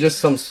crazy. Just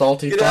some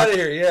salty Get fuck. out of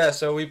here. Yeah,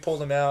 so we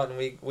pulled him out,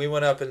 and we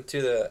went up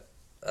into the,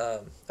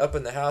 up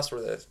in the house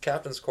where the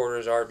captain's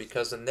quarters are,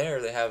 because in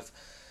there they have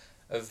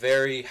a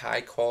very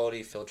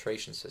high-quality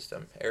filtration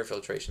system, air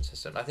filtration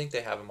system. I think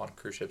they have them on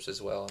cruise ships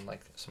as well, and,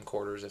 like, some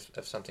quarters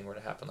if something were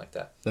to happen like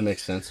that. That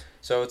makes sense.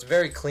 So it's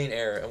very clean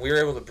air, and we were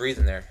able to breathe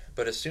in there.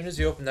 But as soon as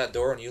you open that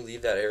door and you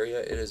leave that area,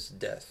 it is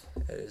death.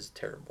 It is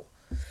terrible.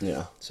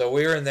 Yeah. So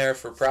we were in there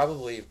for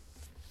probably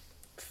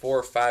 4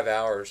 or 5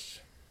 hours,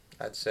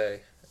 I'd say,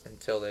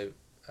 until they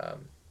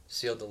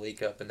sealed the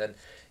leak up. And then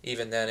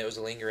even then, it was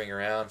lingering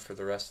around for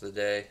the rest of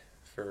the day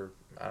for,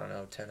 I don't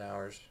know, 10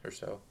 hours or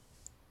so.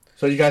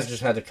 So you guys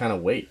just had to kind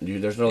of wait.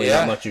 There's really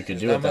not much you could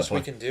do at that point. Not much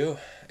we can do.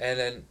 And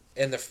then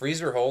in the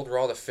freezer hold where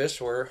all the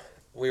fish were,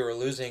 we were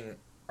losing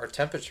our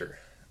temperature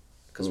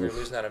because we were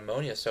losing that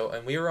ammonia. So,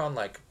 and we were on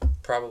like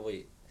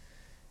probably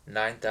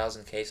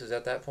 9,000 cases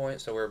at that point.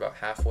 So we're about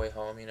halfway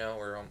home, you know,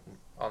 we're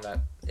on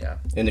that. Yeah.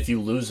 And if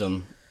you lose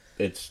them,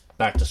 it's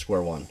back to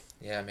square one.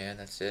 Yeah, man,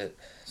 that's it.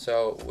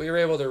 So we were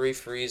able to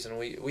refreeze, and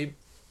we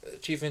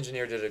chief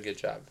engineer did a good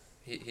job.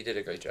 He did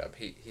a great job.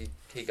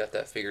 He got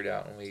that figured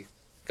out, and we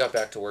got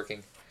back to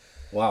working.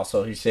 Wow,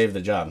 so he saved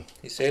the job.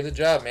 He saved the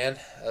job, man.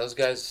 Those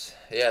guys,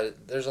 yeah,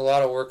 there's a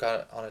lot of work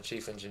on a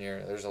chief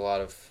engineer. There's a lot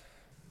of,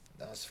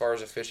 as far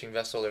as a fishing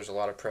vessel, there's a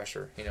lot of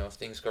pressure. You know, if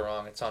things go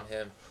wrong, it's on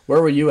him.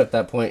 Where were you at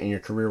that point in your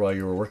career while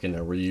you were working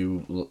there? Were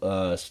you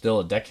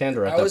still a deckhand,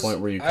 or at that point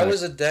were you I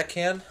was a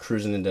deckhand.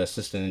 Cruising into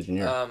assistant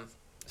engineer?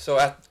 So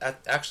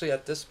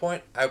at this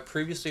point, I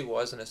previously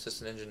was an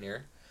assistant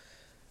engineer.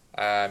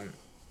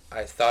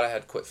 I thought I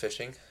had quit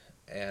fishing,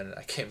 and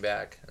I came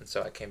back, and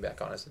so I came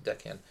back on as a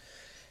deckhand,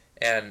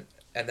 and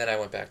then I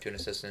went back to an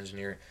assistant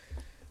engineer.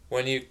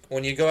 When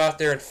you go out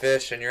there and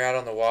fish, and you're out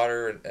on the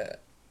water, and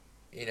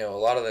you know, a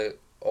lot of the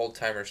old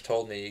timers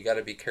told me you got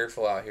to be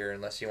careful out here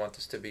unless you want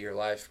this to be your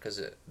life,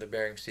 because the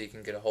Bering Sea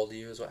can get a hold of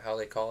you, is how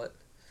they call it.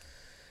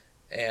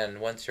 And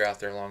once you're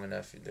out there long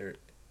enough,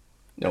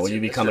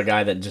 you become a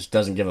guy that just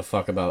doesn't give a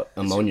fuck about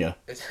ammonia.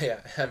 Yeah,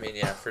 I mean,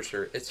 yeah, for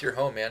sure. It's your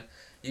home, man.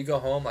 You go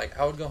home, like,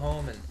 I would go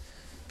home and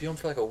be home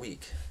for like a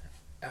week.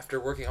 After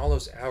working all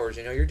those hours,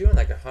 you know, you're doing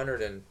like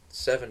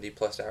 170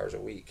 plus hours a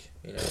week,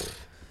 you know,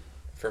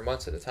 for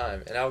months at a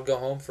time. And I would go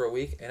home for a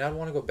week, and I'd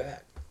want to go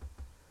back.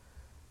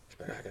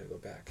 But I gotta go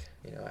back.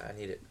 You know, I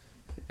need it.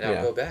 And I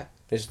would go back.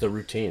 It's the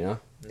routine, huh?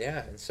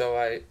 Yeah, and so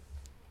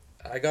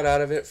I got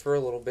out of it for a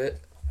little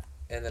bit,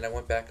 and then I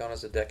went back on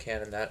as a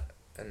deckhand,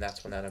 and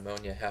that's when that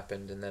ammonia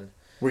happened, and then.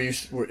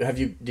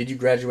 Did you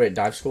graduate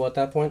dive school at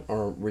that point,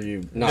 or were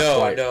you not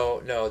quite?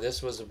 No.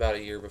 This was about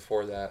a year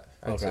before that,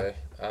 I'd say.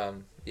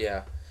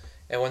 Yeah.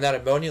 And when that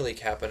ammonia leak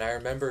happened, I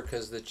remember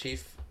because the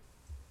chief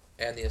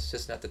and the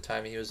assistant at the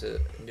time, he was a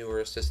newer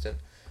assistant,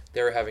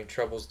 they were having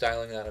troubles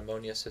dialing that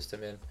ammonia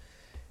system in.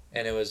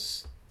 And it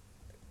was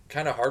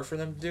kind of hard for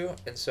them to do.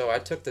 And so I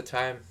took the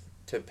time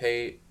to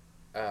pay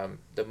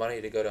the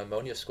money to go to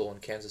ammonia school in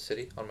Kansas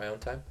City on my own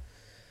time.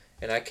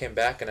 And I came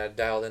back and I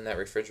dialed in that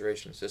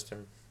refrigeration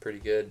system pretty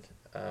good,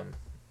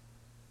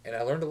 and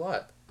I learned a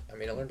lot. I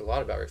mean, I learned a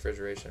lot about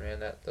refrigeration,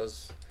 man.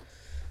 Those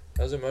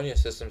ammonia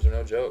systems are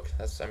no joke.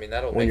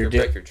 That'll make or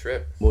break your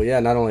trip. Well, yeah.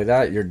 Not only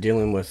that, you're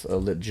dealing with a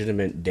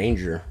legitimate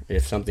danger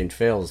if something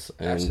fails,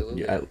 and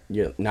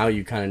absolutely. Now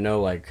you kind of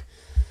know like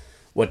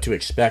what to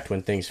expect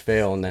when things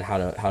fail, and then how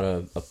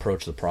to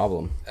approach the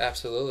problem.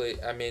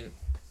 Absolutely. I mean,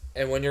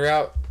 and when you're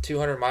out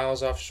 200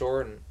 miles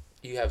offshore and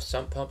you have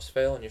sump pumps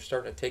fail and you're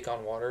starting to take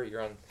on water,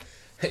 you're on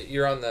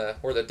the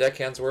where the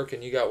deckhands work,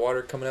 and you got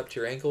water coming up to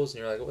your ankles,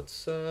 and you're like,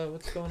 what's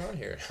going on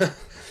here?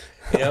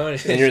 You know,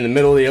 and you're in the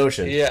middle of the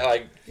ocean. Yeah,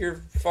 like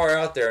you're far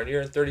out there, and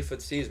you're in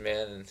 30-foot seas,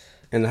 man.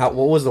 And what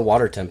was the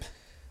water temp?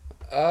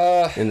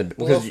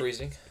 Below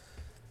freezing.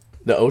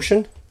 The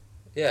ocean?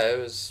 Yeah, it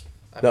was.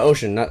 The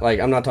ocean, not like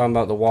I'm not talking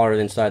about the water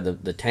inside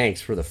the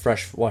tanks for the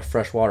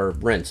fresh water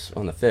rinse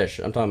on the fish.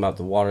 I'm talking about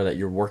the water that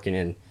you're working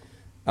in,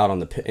 out in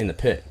the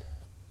pit.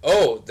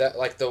 Oh, that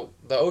like the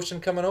ocean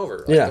coming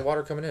over, the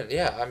water coming in.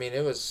 Yeah, I mean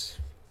it was.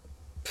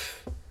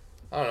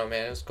 I don't know,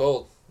 man. It was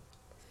cold,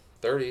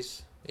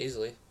 30s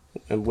easily.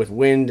 And with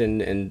wind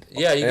and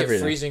yeah, you everything.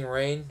 Get freezing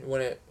rain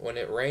when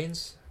it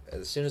rains.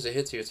 As soon as it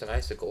hits you, it's an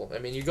icicle. I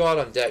mean, you go out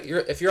on deck.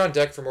 If you're on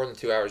deck for more than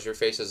 2 hours, your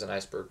face is an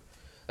iceberg.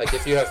 Like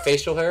if you have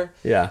facial hair,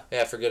 yeah,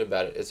 forget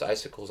about it. It's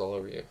icicles all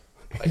over you,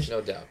 like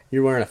no doubt.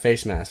 You're wearing a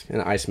face mask,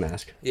 an ice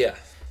mask. Yeah.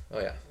 Oh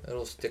yeah,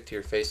 it'll stick to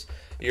your face.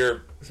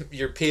 Your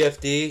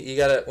PFD, you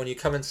gotta, when you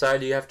come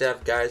inside, you have to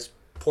have guys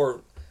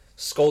pour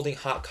scalding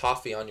hot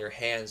coffee on your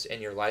hands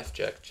and your life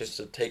jacket just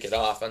to take it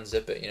off,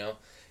 unzip it, you know.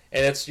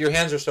 And it's your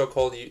hands are so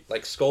cold, you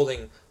like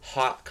scalding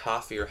hot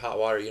coffee or hot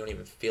water, you don't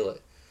even feel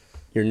it.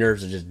 Your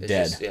nerves are just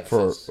dead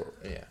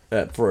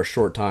for a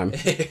short time.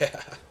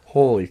 Yeah.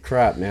 Holy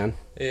crap, man.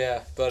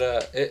 Yeah,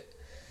 but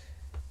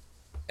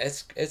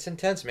it's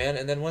intense, man.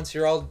 And then once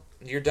you're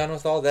done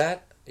with all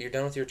that, you're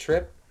done with your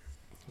trip.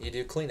 You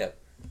do cleanup.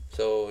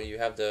 So you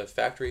have the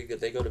factory,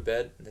 they go to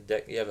bed. The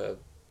deck, you have a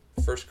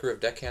first crew of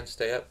deckhands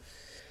stay up,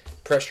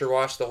 pressure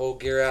wash the whole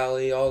gear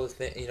alley, all the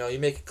thing. You know, you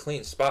make it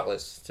clean,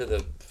 spotless to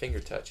the finger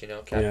touch. You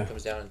know, captain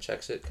comes down and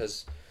checks it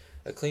because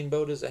a clean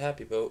boat is a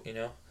happy boat. You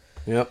know.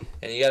 Yep.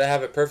 And you got to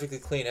have it perfectly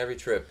clean every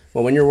trip.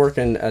 Well, when you're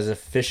working as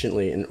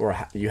efficiently,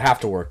 you have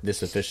to work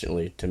this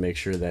efficiently to make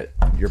sure that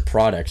your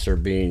products are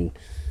being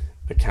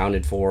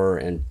accounted for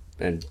and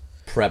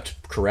prepped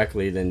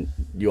correctly, then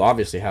you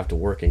obviously have to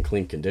work in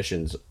clean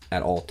conditions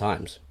at all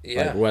times.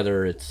 Yeah. Like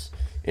whether it's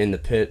in the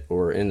pit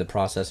or in the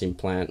processing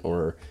plant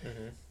or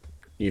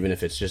even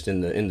if it's just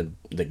in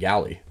the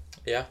galley.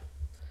 Yeah.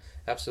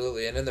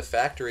 Absolutely. And in the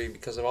factory,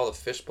 because of all the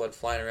fish blood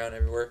flying around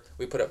everywhere,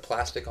 we put up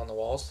plastic on the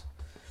walls.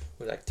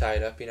 We like tie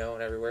it up, you know,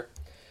 and everywhere.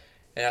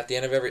 And at the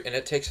end of and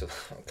it takes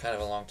kind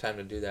of a long time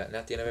to do that. And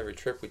at the end of every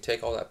trip, we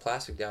take all that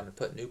plastic down and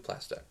put new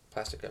plastic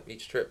up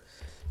each trip.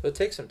 So it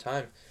takes some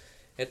time.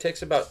 It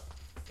takes about,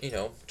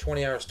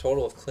 20 hours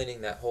total of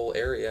cleaning that whole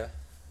area.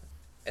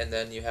 And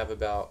then you have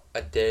about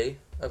a day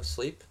of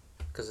sleep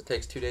because it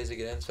takes 2 days to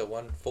get in. So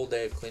 1 full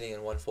day of cleaning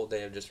and 1 full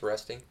day of just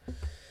resting.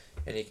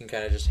 And you can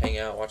kind of just hang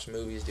out, watch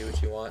movies, do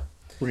what you want.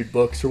 Read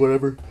books or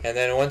whatever. And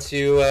then once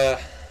you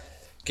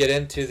get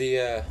into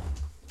the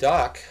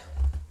dock,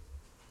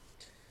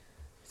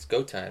 it's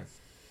go time.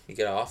 You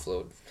get to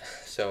offload.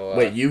 So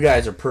wait, you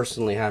guys are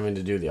personally having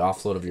to do the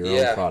offload of your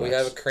own products? Yeah,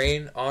 we have a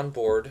crane on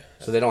board.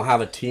 So they don't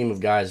have a team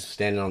of guys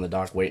standing on the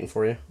dock waiting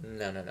for you?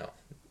 No.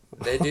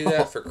 They do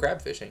that for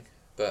crab fishing,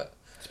 but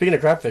speaking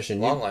of crab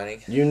fishing, long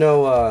lining. I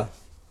know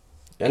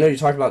you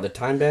talked about the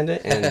Time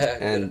Bandit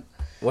and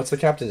what's the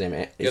captain's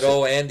name? Good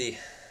old Andy.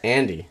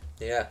 Andy.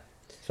 Yeah.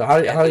 So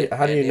how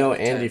do you know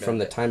Andy from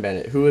the Time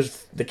Bandit? Who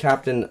is the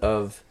captain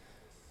of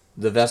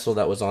the vessel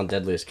that was on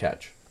Deadliest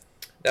Catch?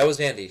 That was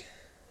Andy.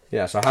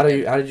 Yeah, so how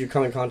did you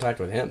come in contact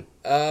with him?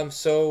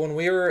 So when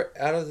we were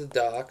out of the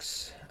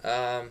docks,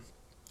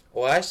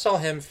 I saw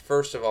him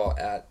first of all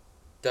at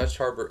Dutch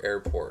Harbor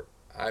Airport.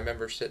 I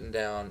remember sitting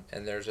down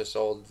and there's this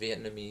old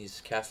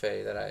Vietnamese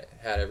cafe that I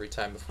had every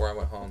time before I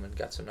went home and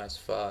got some nice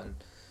pho and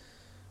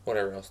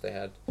whatever else they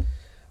had.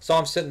 Saw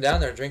him sitting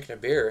down there drinking a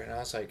beer and I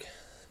was like,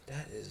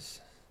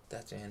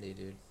 that's Andy,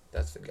 dude.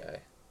 That's the guy.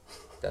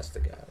 That's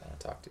the guy I want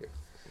to talk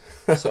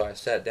to. So I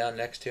sat down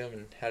next to him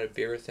and had a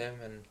beer with him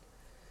and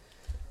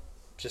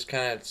just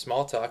kind of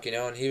small talk,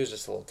 and he was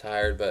just a little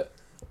tired, but...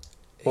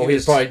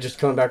 He's probably just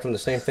coming back from the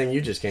same thing you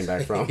just came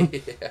back from.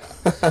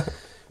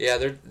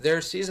 Yeah,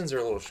 their seasons are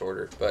a little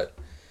shorter, but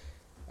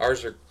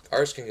ours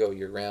can go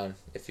year-round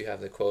if you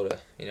have the quota.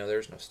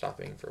 There's no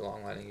stopping for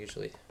long lining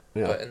usually,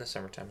 but in the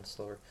summertime it's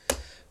slower.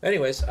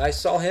 Anyways, I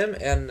saw him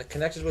and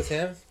connected with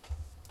him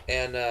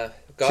and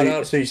got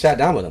out... So you sat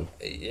down with him?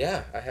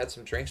 Yeah, I had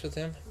some drinks with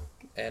him.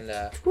 And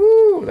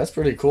woo, that's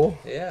pretty cool.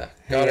 Yeah,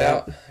 got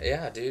out.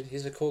 Yeah, dude,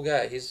 he's a cool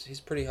guy. He's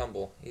pretty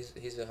humble.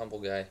 He's a humble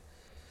guy.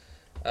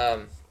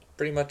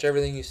 Pretty much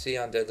everything you see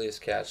on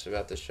Deadliest Catch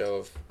about the show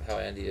of how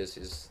Andy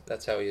is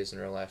that's how he is in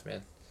real life,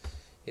 man.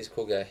 He's a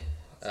cool guy.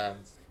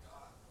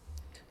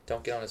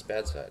 Don't get on his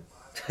bad side.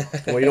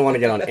 Well, you don't want to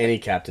get on any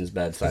captain's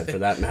bad side for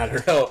that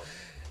matter. No,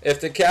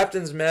 if the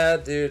captain's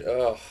mad, dude,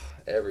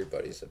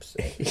 everybody's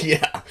upset.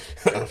 Yeah,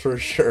 for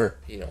sure.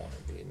 You don't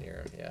want to be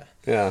near him. Yeah.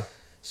 Yeah.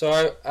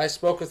 So I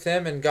spoke with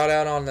him and got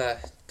out on the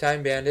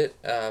Time Bandit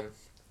out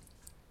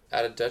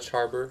of Dutch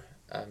Harbor.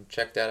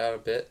 Checked that out a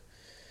bit.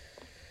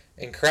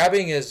 And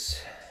crabbing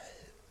it's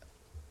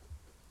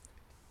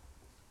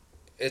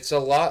a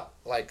lot,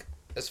 like,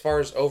 as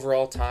far as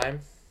overall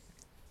time,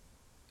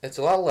 it's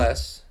a lot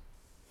less,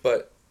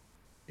 but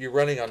you're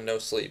running on no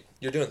sleep.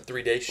 You're doing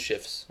 3-day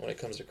shifts when it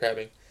comes to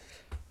crabbing.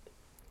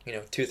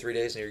 2-3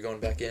 days and you're going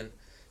back in.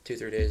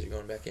 2-3 days, you're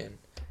going back in.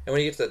 And when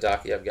you get to the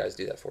dock, you have guys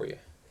do that for you.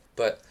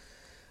 But...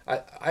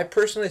 I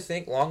personally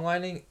think long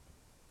lining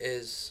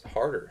is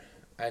harder.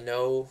 I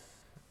know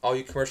all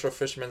you commercial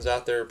fishermen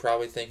out there are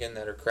probably thinking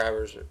that are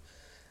crabbers.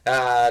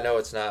 No,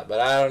 it's not. But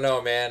I don't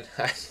know, man.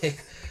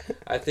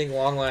 I think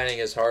long lining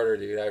is harder,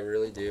 dude. I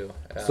really do.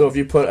 So if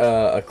you put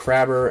a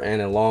crabber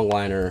and a long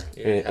liner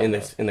in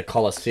the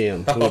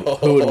Coliseum,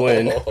 who would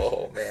win?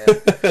 Oh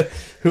man,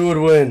 who would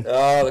win?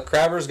 Oh, the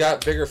crabber's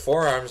got bigger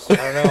forearms. I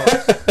don't know.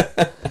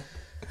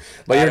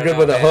 But you're good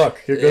with a hook.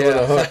 You're good with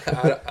a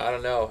hook. I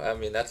don't know. I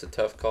mean, that's a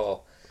tough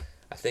call.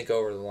 I think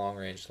over the long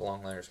range, the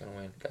long liner's going to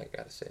win. I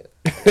got to say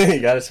it.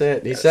 You got to say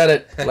it. He said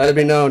it. Let it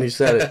be known. He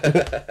said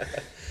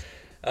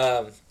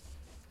it.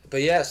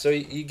 But yeah, so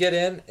you get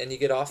in and you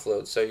get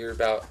offload. So you're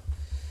about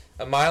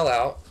a mile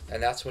out,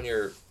 and that's when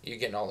you're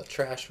getting all the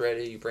trash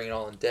ready. You bring it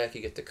all on deck.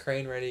 You get the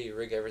crane ready. You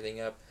rig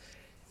everything up.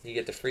 You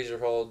get the freezer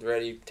hold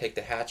ready, take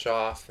the hatch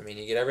off. I mean,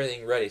 you get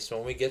everything ready. So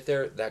when we get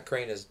there, that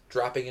crane is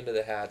dropping into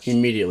the hatch.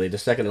 Immediately. The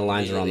second the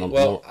lines are on the...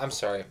 Well, I'm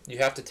sorry. You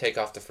have to take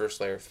off the first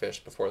layer of fish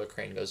before the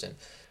crane goes in.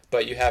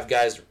 But you have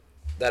guys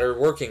that are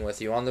working with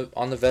you on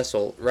the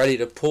vessel ready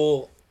to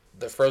pull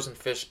the frozen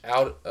fish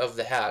out of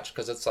the hatch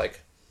because it's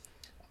like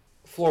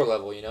floor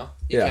level, You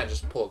can't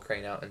just pull a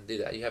crane out and do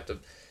that. You have to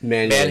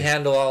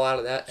manhandle all out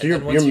of that. So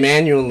you're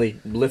manually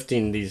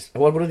lifting these...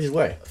 What do these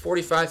weigh?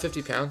 45,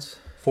 50 pounds.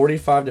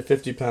 45 to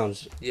 50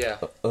 pounds Yeah.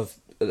 of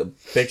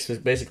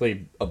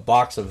basically a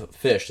box of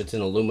fish that's in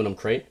an aluminum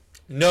crate.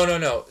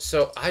 No.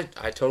 So I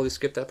totally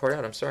skipped that part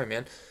out. I'm sorry,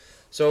 man.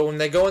 So when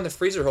they go in the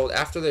freezer hold,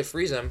 after they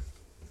freeze them,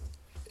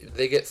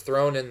 they get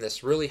thrown in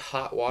this really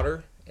hot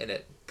water, and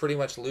it pretty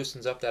much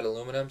loosens up that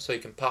aluminum, so you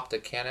can pop the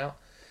can out,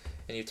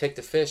 and you take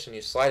the fish and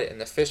you slide it, and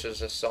the fish is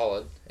just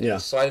solid. And Yeah. You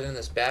slide it in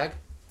this bag.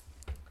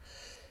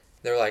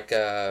 They're like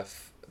that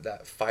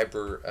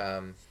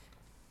fiber.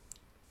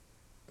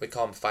 We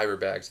call them fiber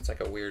bags. It's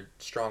like a weird,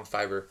 strong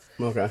fiber.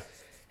 Okay.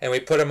 And we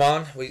put them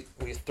on. We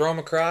throw them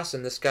across,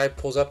 and this guy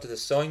pulls up to the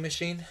sewing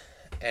machine,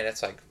 and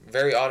it's like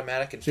very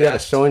automatic and So you had a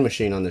fast. sewing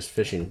machine on this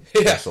fishing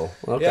Yeah. vessel.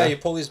 Okay. Yeah, you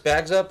pull these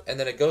bags up, and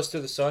then it goes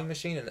through the sewing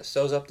machine, and it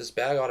sews up this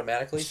bag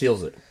automatically,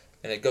 Seals it.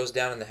 and it goes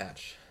down in the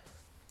hatch.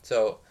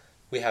 So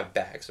we have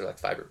bags. They're like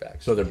fiber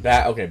bags. So they're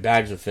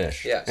bags of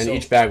fish. Yeah, And so-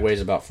 each bag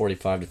weighs about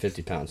 45 to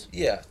 50 pounds.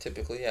 Yeah,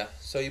 typically, yeah.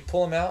 So you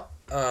pull them out,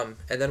 and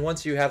then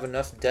once you have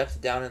enough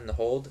depth down in the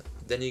hold,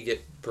 then you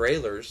get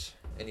brailers,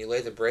 and you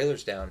lay the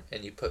brailers down,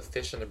 and you put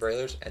fish in the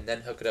brailers, and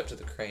then hook it up to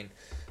the crane,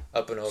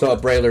 up and over. So a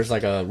brailer's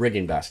like a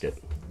rigging basket.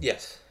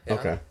 Yes. Yeah,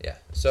 Okay. Yeah.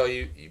 So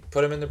you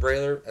put them in the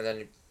brailer, and then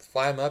you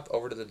fly them up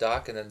over to the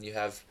dock, and then you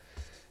have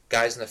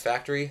guys in the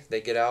factory. They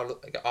get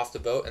out off the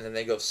boat, and then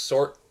they go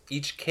sort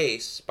each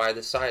case by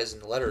the size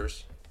and the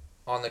letters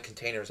on the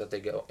containers that they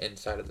go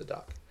inside of the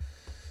dock.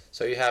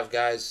 So you have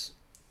guys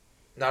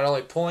not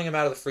only pulling them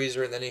out of the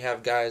freezer, and then you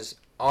have guys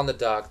on the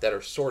dock that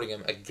are sorting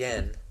them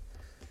again.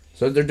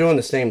 So they're doing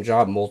the same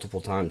job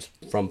multiple times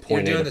from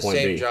point You're A doing to the point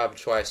same B. job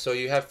twice. So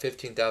you have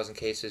 15,000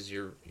 cases.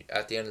 You're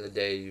at the end of the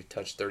day, you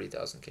touch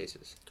 30,000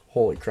 cases.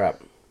 Holy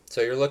crap.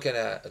 So you're looking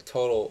at a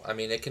total, I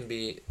mean,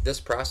 this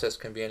process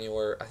can be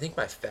anywhere. I think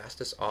my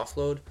fastest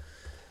offload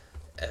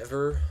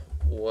ever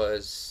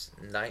was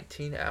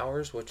 19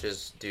 hours, which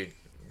is, dude,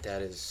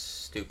 that is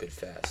stupid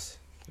fast.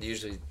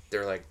 Usually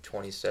they're like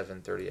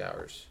 27, 30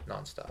 hours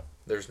nonstop.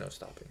 There's no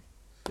stopping.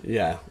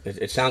 Yeah.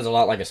 It sounds a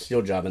lot like a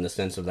steel job in the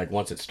sense of like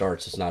once it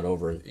starts, it's not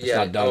over. It's Yeah,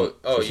 not done.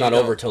 It's you not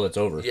over don't- till it's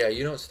over. Yeah,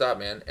 you don't stop,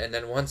 man. And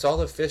then once all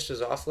the fish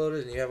is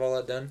offloaded and you have all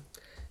that done,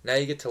 now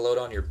you get to load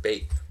on your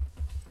bait.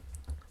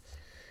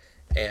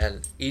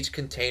 And each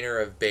container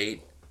of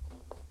bait,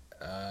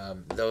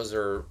 those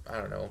are, I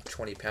don't know,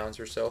 20 pounds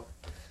or so.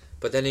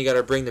 But then you got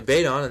to bring the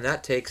bait on, and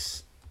that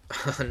takes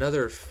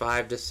another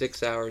 5 to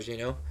 6 hours, you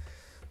know.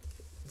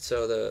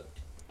 So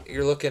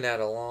you're looking at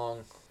a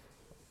long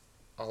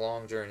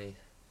journey.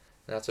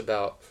 And that's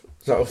about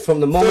So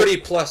from the moment 30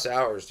 plus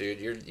hours, dude.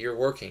 You're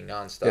working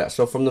nonstop. Yeah,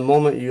 so from the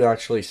moment you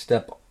actually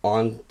step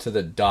onto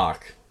the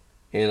dock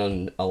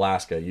in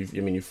Alaska,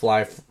 you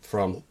fly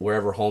from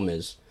wherever home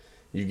is,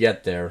 you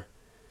get there,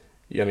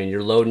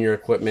 you're loading your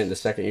equipment. The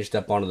second you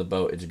step onto the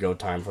boat, it's go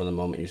time from the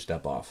moment you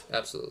step off.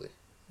 Absolutely.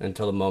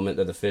 Until the moment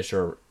that the fish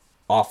are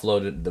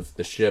offloaded,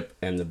 the ship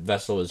and the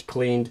vessel is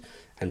cleaned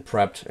and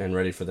prepped and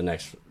ready for the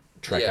next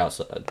trek Yeah.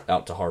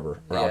 out to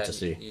harbor or out to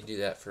sea. You do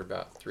that for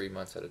about 3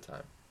 months at a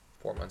time,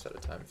 4 months at a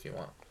time if you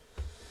want.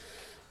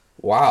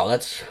 Wow,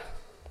 that's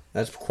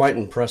quite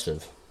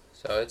impressive.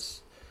 So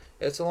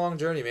it's a long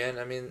journey, man.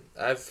 I mean,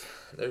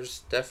 there's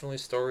definitely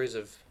stories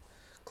of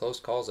close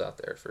calls out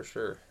there for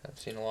sure. I've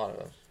seen a lot of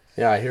them.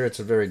 Yeah, I hear it's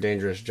a very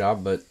dangerous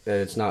job, but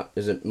it's not.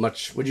 Is it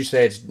much? Would you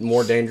say it's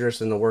more dangerous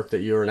than the work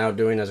that you are now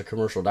doing as a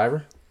commercial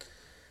diver?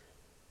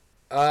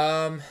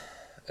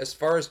 As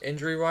far as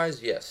injury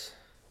wise, yes,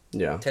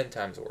 Yeah. 10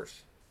 times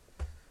worse.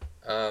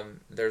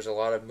 There's a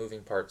lot of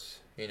moving parts.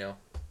 You know,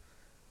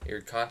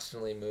 you're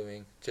constantly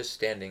moving. Just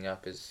standing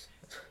up is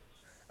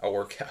a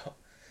workout.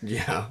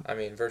 Yeah. I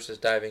mean, versus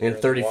diving In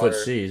you're 30-foot the water,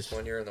 seas.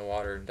 When you're in the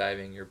water and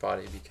diving, your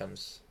body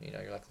becomes, you're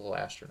like a little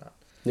astronaut.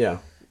 Yeah.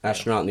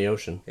 Astronaut in the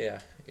ocean. Yeah,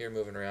 you're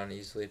moving around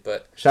easily,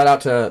 but Shout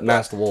out to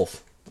Masked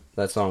Wolf.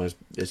 That song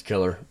is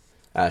killer.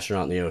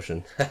 Astronaut in the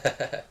ocean.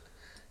 that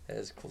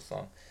is a cool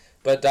song.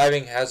 But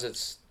diving has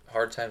its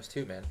hard times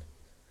too, man.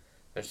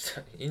 There's,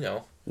 Yeah,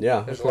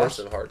 there's of lots course.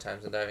 of hard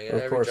times in diving. Of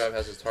Every course. job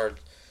has its hard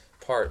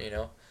part,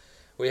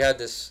 We had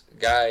this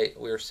guy,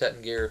 we were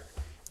setting gear.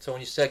 So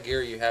when you set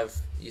gear,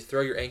 you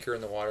throw your anchor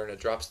in the water and it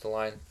drops the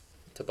line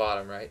to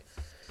bottom, right?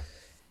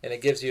 And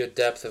it gives you a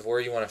depth of where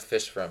you want to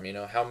fish from.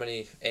 How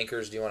many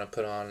anchors do you want to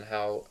put on?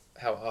 How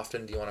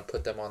often do you want to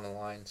put them on the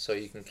line so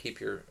you can keep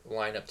your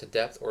line up to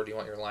depth, or do you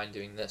want your line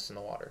doing this in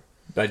the water?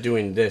 By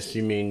doing this,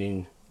 you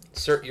meaning...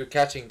 You're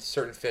catching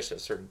certain fish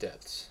at certain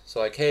depths. So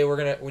like, hey,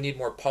 we need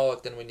more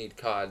pollock than we need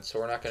cod, so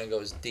we're not going to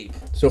go as deep.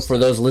 So for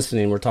those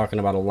listening, we're talking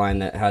about a line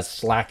that has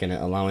slack in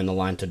it, allowing the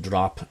line to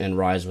drop and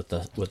rise with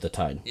the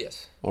tide.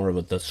 Yes. Or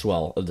with the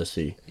swell of the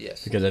sea.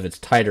 Yes. Because if it's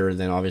tighter,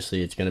 then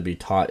obviously it's going to be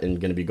taut and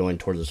going to be going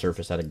towards the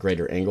surface at a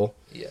greater angle.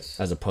 Yes.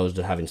 As opposed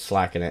to having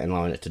slack in it and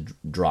allowing it to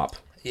drop.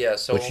 Yeah.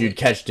 So Which you'd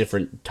catch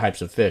different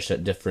types of fish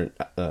at different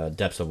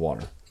depths of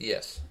water.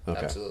 Yes. Okay.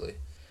 Absolutely.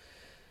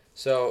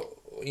 So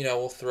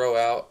we'll throw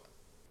out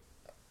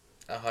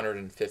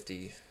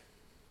 150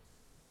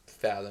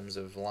 fathoms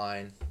of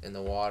line in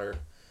the water,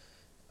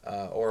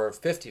 or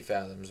 50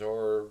 fathoms,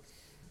 or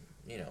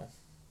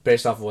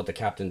Based off of what the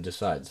captain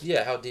decides.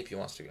 yeah, how deep he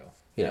wants to go.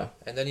 Yeah.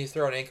 And then you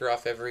throw an anchor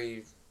off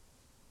every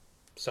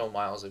so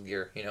miles of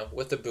gear,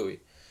 with the buoy.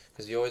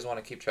 Because you always want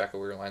to keep track of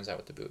where your line's at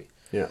with the buoy.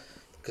 Yeah.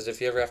 Because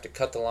if you ever have to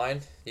cut the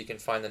line, you can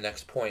find the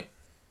next point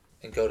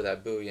and go to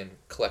that buoy and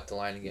collect the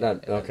line again.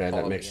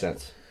 That makes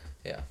sense.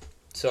 Yeah.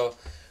 So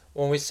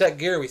when we set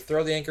gear, we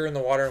throw the anchor in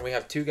the water, and we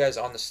have 2 guys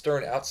on the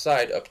stern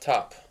outside, up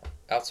top,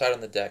 outside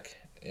on the deck.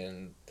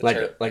 In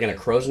the like in a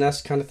crow's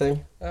nest kind of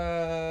thing?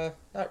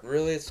 Not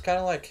really. It's kind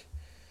of like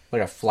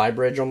a fly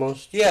bridge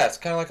almost? Yeah, it's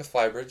kind of like a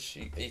fly bridge.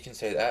 You can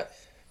say that.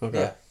 Okay.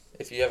 Yeah.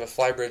 If you have a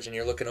fly bridge and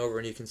you're looking over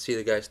and you can see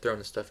the guys throwing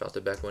the stuff out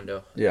the back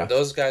window. Yeah.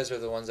 Those guys are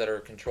the ones that are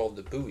controlled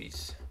the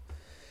buoys.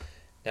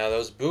 Now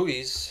those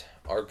buoys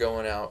are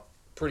going out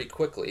pretty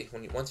quickly.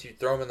 Once you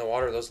throw them in the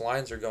water, those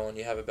lines are going.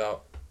 You have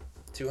about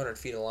 200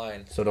 feet of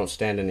line. So don't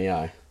stand in the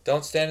eye.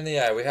 Don't stand in the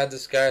eye. We had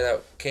this guy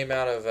that came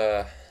out of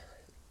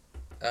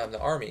the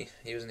Army.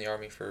 He was in the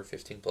Army for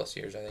 15 plus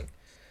years, I think.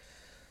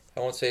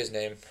 I won't say his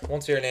name. I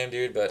won't say your name,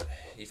 dude, but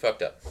he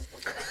fucked up.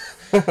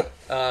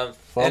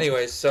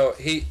 Anyways, so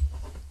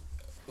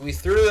we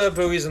threw the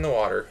buoys in the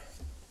water.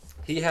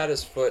 He had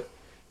his foot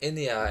in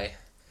the eye.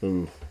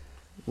 Ooh.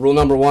 Rule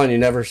number 1, you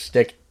never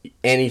stick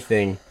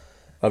anything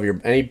of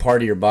any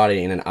part of your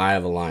body in an eye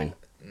of a line.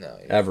 No.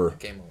 Ever.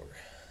 Game over.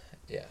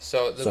 Yeah,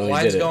 so the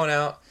line's going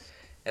out,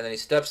 and then he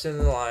steps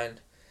into the line,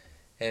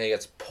 and he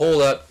gets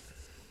pulled up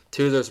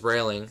to this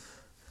railing,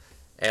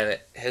 and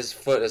his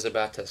foot is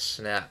about to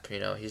snap.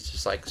 He's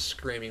just like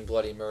screaming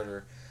bloody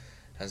murder.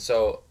 And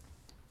so,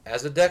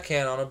 as a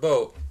deckhand on a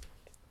boat,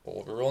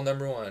 rule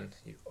number 1,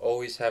 you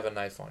always have a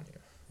knife on you.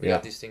 We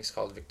got these things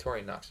called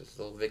Victorinoxes,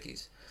 little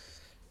Vickies.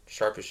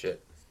 Sharp as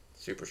shit.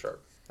 Super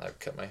sharp. I've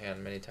cut my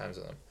hand many times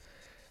with them.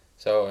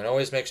 So, and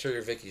always make sure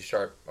your Vicky's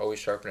sharp. Always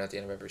sharpen at the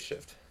end of every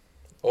shift.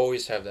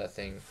 Always have that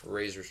thing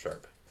razor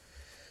sharp.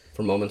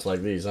 For moments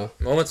like these, huh?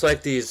 Moments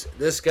like these.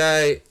 This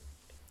guy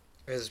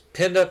is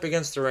pinned up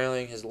against the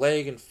railing. His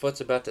leg and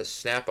foot's about to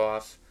snap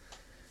off.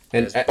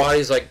 And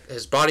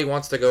his body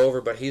wants to go over,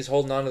 but he's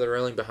holding onto the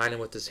railing behind him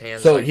with his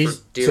hands for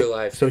dear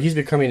life. So he's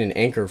becoming an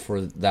anchor for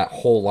that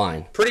whole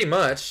line. Pretty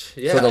much,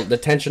 yeah. So the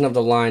tension of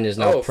the line is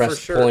now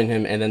pulling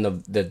him, and then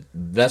the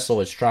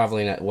vessel is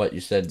traveling at what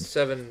you said,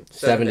 7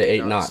 to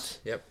 8 knots.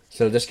 Yep.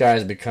 So this guy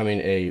is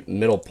becoming a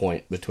middle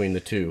point between the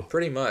two.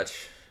 Pretty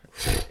much,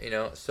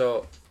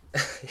 So.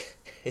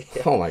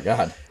 Yeah. Oh my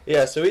God.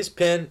 Yeah. So he's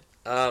pinned.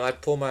 I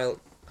pull my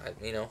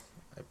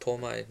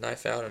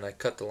knife out and I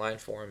cut the line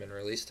for him and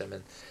released him,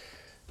 and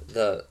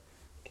the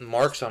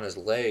marks on his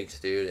legs,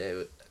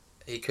 dude,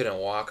 he couldn't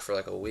walk for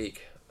like a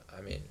week.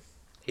 I mean,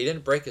 he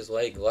didn't break his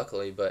leg,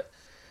 luckily, but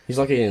he's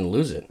lucky he didn't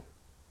lose it.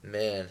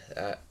 Man,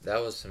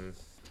 that was some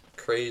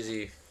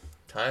crazy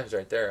times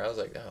right there. I was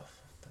like, oh,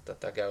 I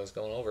thought that guy was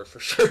going over for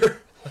sure.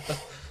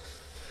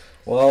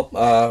 Well,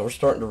 we're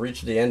starting to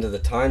reach the end of the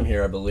time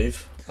here, I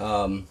believe.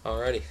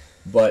 Alrighty.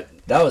 But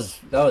that was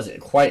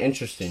quite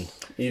interesting.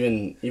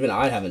 Even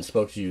I haven't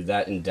spoke to you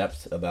that in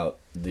depth about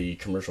the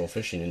commercial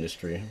fishing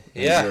industry.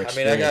 Yeah, I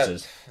mean, I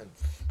got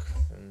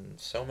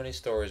so many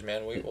stories,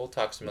 man. We'll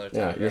talk some other time.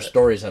 Yeah, your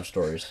stories have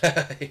stories.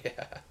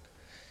 Yeah.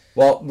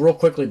 Well, real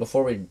quickly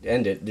before we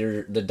end it,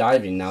 the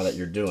diving now that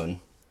you're doing,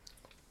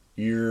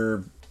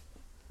 you've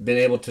been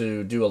able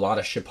to do a lot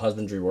of ship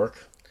husbandry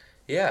work.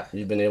 Yeah.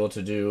 You've been able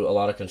to do a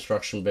lot of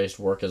construction-based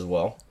work as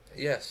well.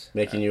 Yes.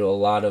 Making you a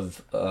lot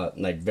of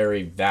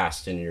very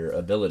vast in your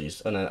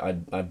abilities. And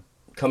I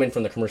coming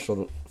from the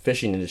commercial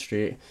fishing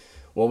industry,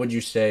 what would you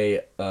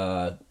say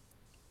the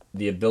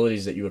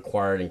abilities that you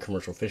acquired in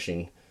commercial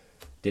fishing,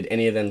 did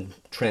any of them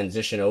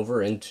transition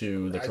over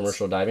into the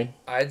commercial diving?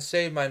 I'd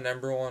say my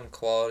number one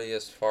quality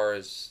as far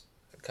as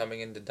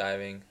coming into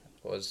diving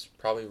was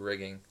probably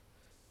rigging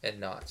and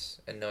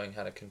knots and knowing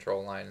how to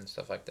control line and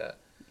stuff like that.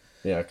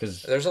 Yeah,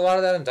 because there's a lot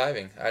of that in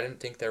diving. I didn't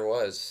think there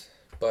was,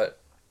 but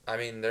I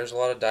mean, there's a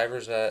lot of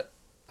divers that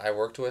I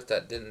worked with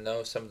that didn't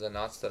know some of the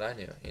knots that I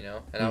knew,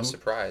 and I was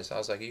surprised. I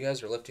was like, you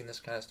guys are lifting this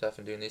kind of stuff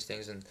and doing these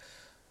things, and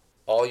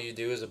all you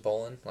do is a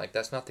bowline? Like,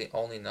 that's not the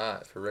only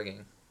knot for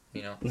rigging,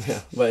 Yeah,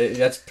 but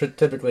that's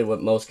typically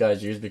what most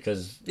guys use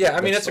because... Yeah,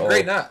 I mean, it's a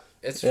great knot.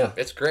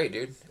 It's great,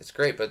 dude. It's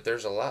great, but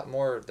there's a lot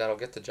more that'll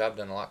get the job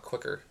done a lot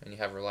quicker, and you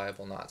have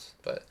reliable knots,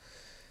 but...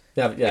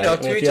 Yeah.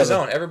 To each his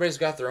own. Everybody's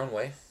got their own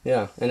way.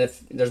 Yeah, and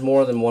if there's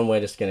more than one way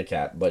to skin a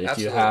cat, but if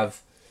you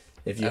have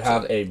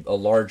a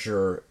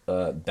larger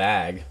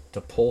bag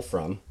to pull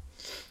from,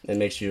 it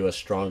makes you a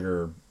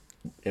stronger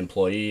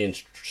employee and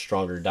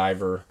stronger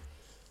diver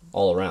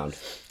all around.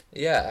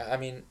 Yeah, I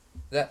mean,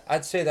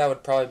 I'd say that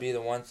would probably be the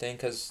one thing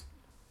because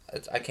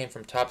I came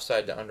from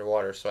topside to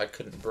underwater, so I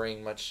couldn't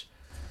bring much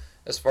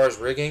as far as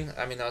rigging.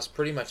 I mean, that was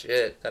pretty much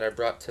it that I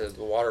brought to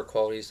the water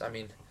qualities. I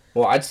mean.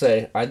 Well, I'd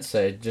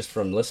say just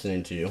from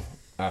listening to you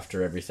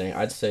after everything,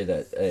 I'd say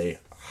that a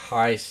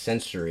high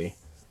sensory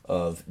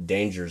of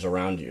dangers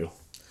around you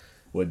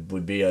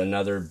would be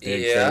another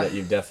big thing that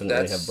you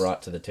definitely have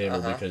brought to the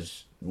table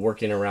because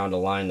working around a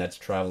line that's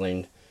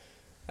traveling,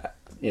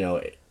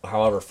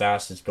 however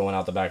fast it's going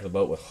out the back of the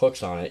boat with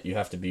hooks on it, you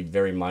have to be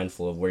very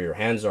mindful of where your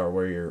hands are,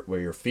 where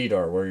your feet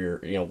are, where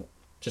your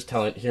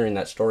hearing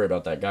that story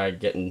about that guy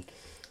getting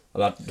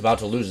about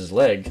to lose his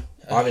leg.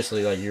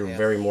 Obviously, like you're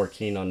very more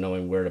keen on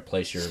knowing where to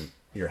place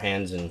your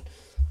hands and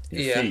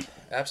your feet.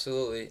 Yeah,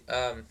 absolutely.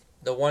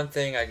 The one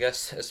thing I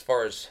guess as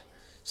far as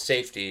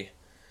safety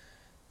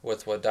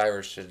with what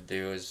divers should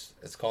do is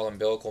it's called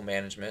umbilical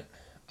management.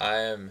 I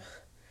am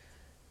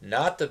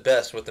not the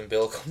best with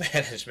umbilical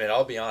management,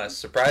 I'll be honest.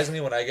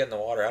 Surprisingly, when I get in the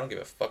water, I don't give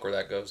a fuck where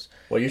that goes.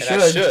 Well, you and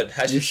should.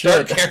 I should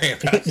start caring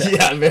about that.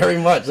 Yeah, very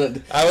much.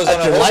 I was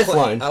That's on your a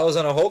lifeline. I was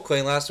on a hole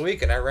clean last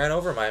week, and I ran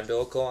over my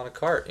umbilical on a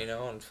cart,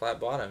 on flat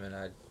bottom, and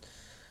I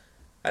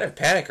didn't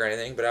panic or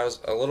anything, but I was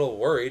a little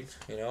worried,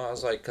 I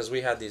was like, because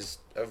we had these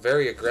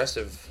very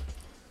aggressive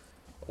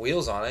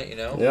wheels on it,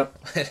 Yep.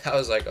 And I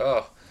was like,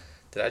 oh,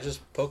 did I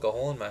just poke a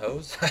hole in my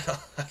hose? I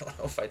don't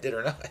know if I did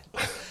or not.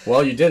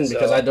 Well, you didn't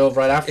because I dove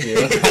right after you.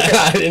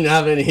 I didn't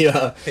have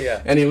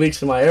any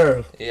leaks in my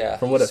air. Yeah,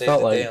 from what it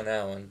felt like. Day on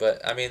that one,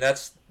 but I mean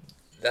that's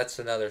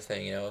another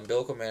thing.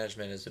 Umbilical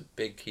management is a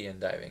big key in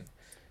diving.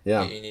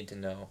 Yeah, you need to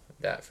know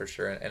that for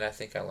sure, and I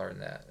think I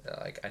learned that.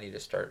 Like I need to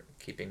start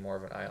keeping more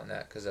of an eye on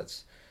that because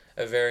that's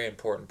a very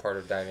important part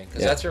of diving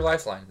because that's your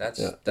lifeline.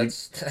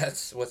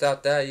 That's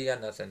without that you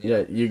got nothing.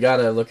 You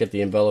gotta look at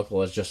the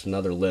umbilical as just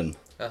another limb.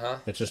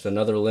 It's just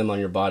another limb on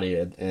your body,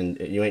 and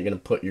you ain't gonna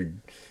put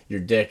your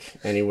dick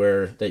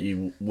anywhere that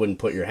you wouldn't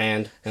put your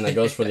hand, and that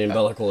goes for the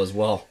umbilical as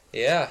well.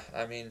 Yeah,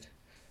 I mean,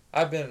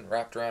 I've been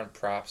wrapped around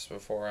props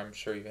before. I'm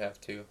sure you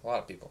have too. A lot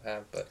of people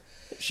have, but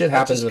shit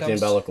happens with the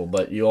umbilical.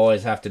 But you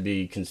always have to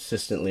be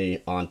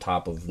consistently on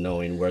top of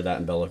knowing where that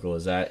umbilical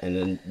is at, and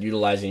then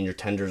utilizing your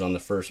tenders on the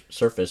first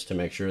surface to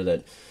make sure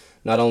that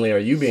not only are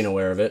you being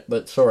aware of it,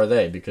 but so are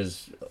they,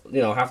 because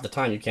half the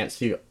time you can't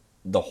see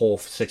the whole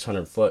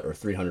 600 foot or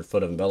 300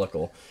 foot of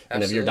umbilical.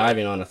 And if you're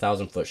diving on a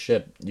 1,000-foot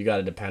ship, you got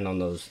to depend on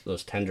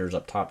those tenders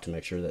up top to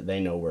make sure that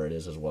they know where it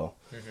is as well.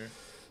 Mm-hmm.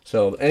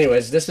 So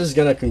anyways, this is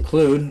going to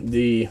conclude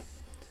the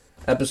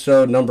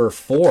episode number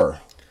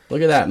 4.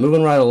 Look at that,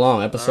 moving right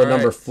along. Episode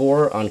number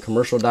 4 on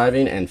commercial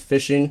diving and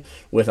fishing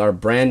with our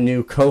brand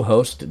new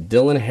co-host,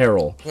 Dylan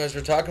Harrell.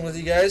 Pleasure talking with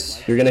you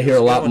guys. You're going to hear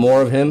a lot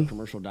more of him.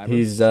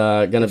 He's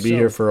going to be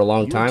here for a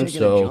long time,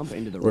 so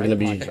we're going to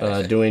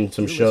be doing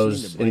some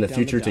shows in the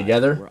future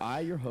together,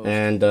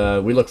 and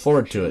we look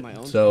forward to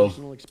it. So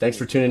thanks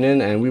for tuning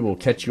in, and we will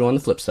catch you on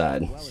the flip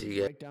side.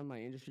 Break down my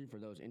industry for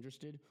those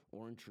interested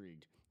or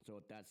intrigued. So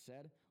with that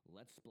said,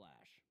 let's splash.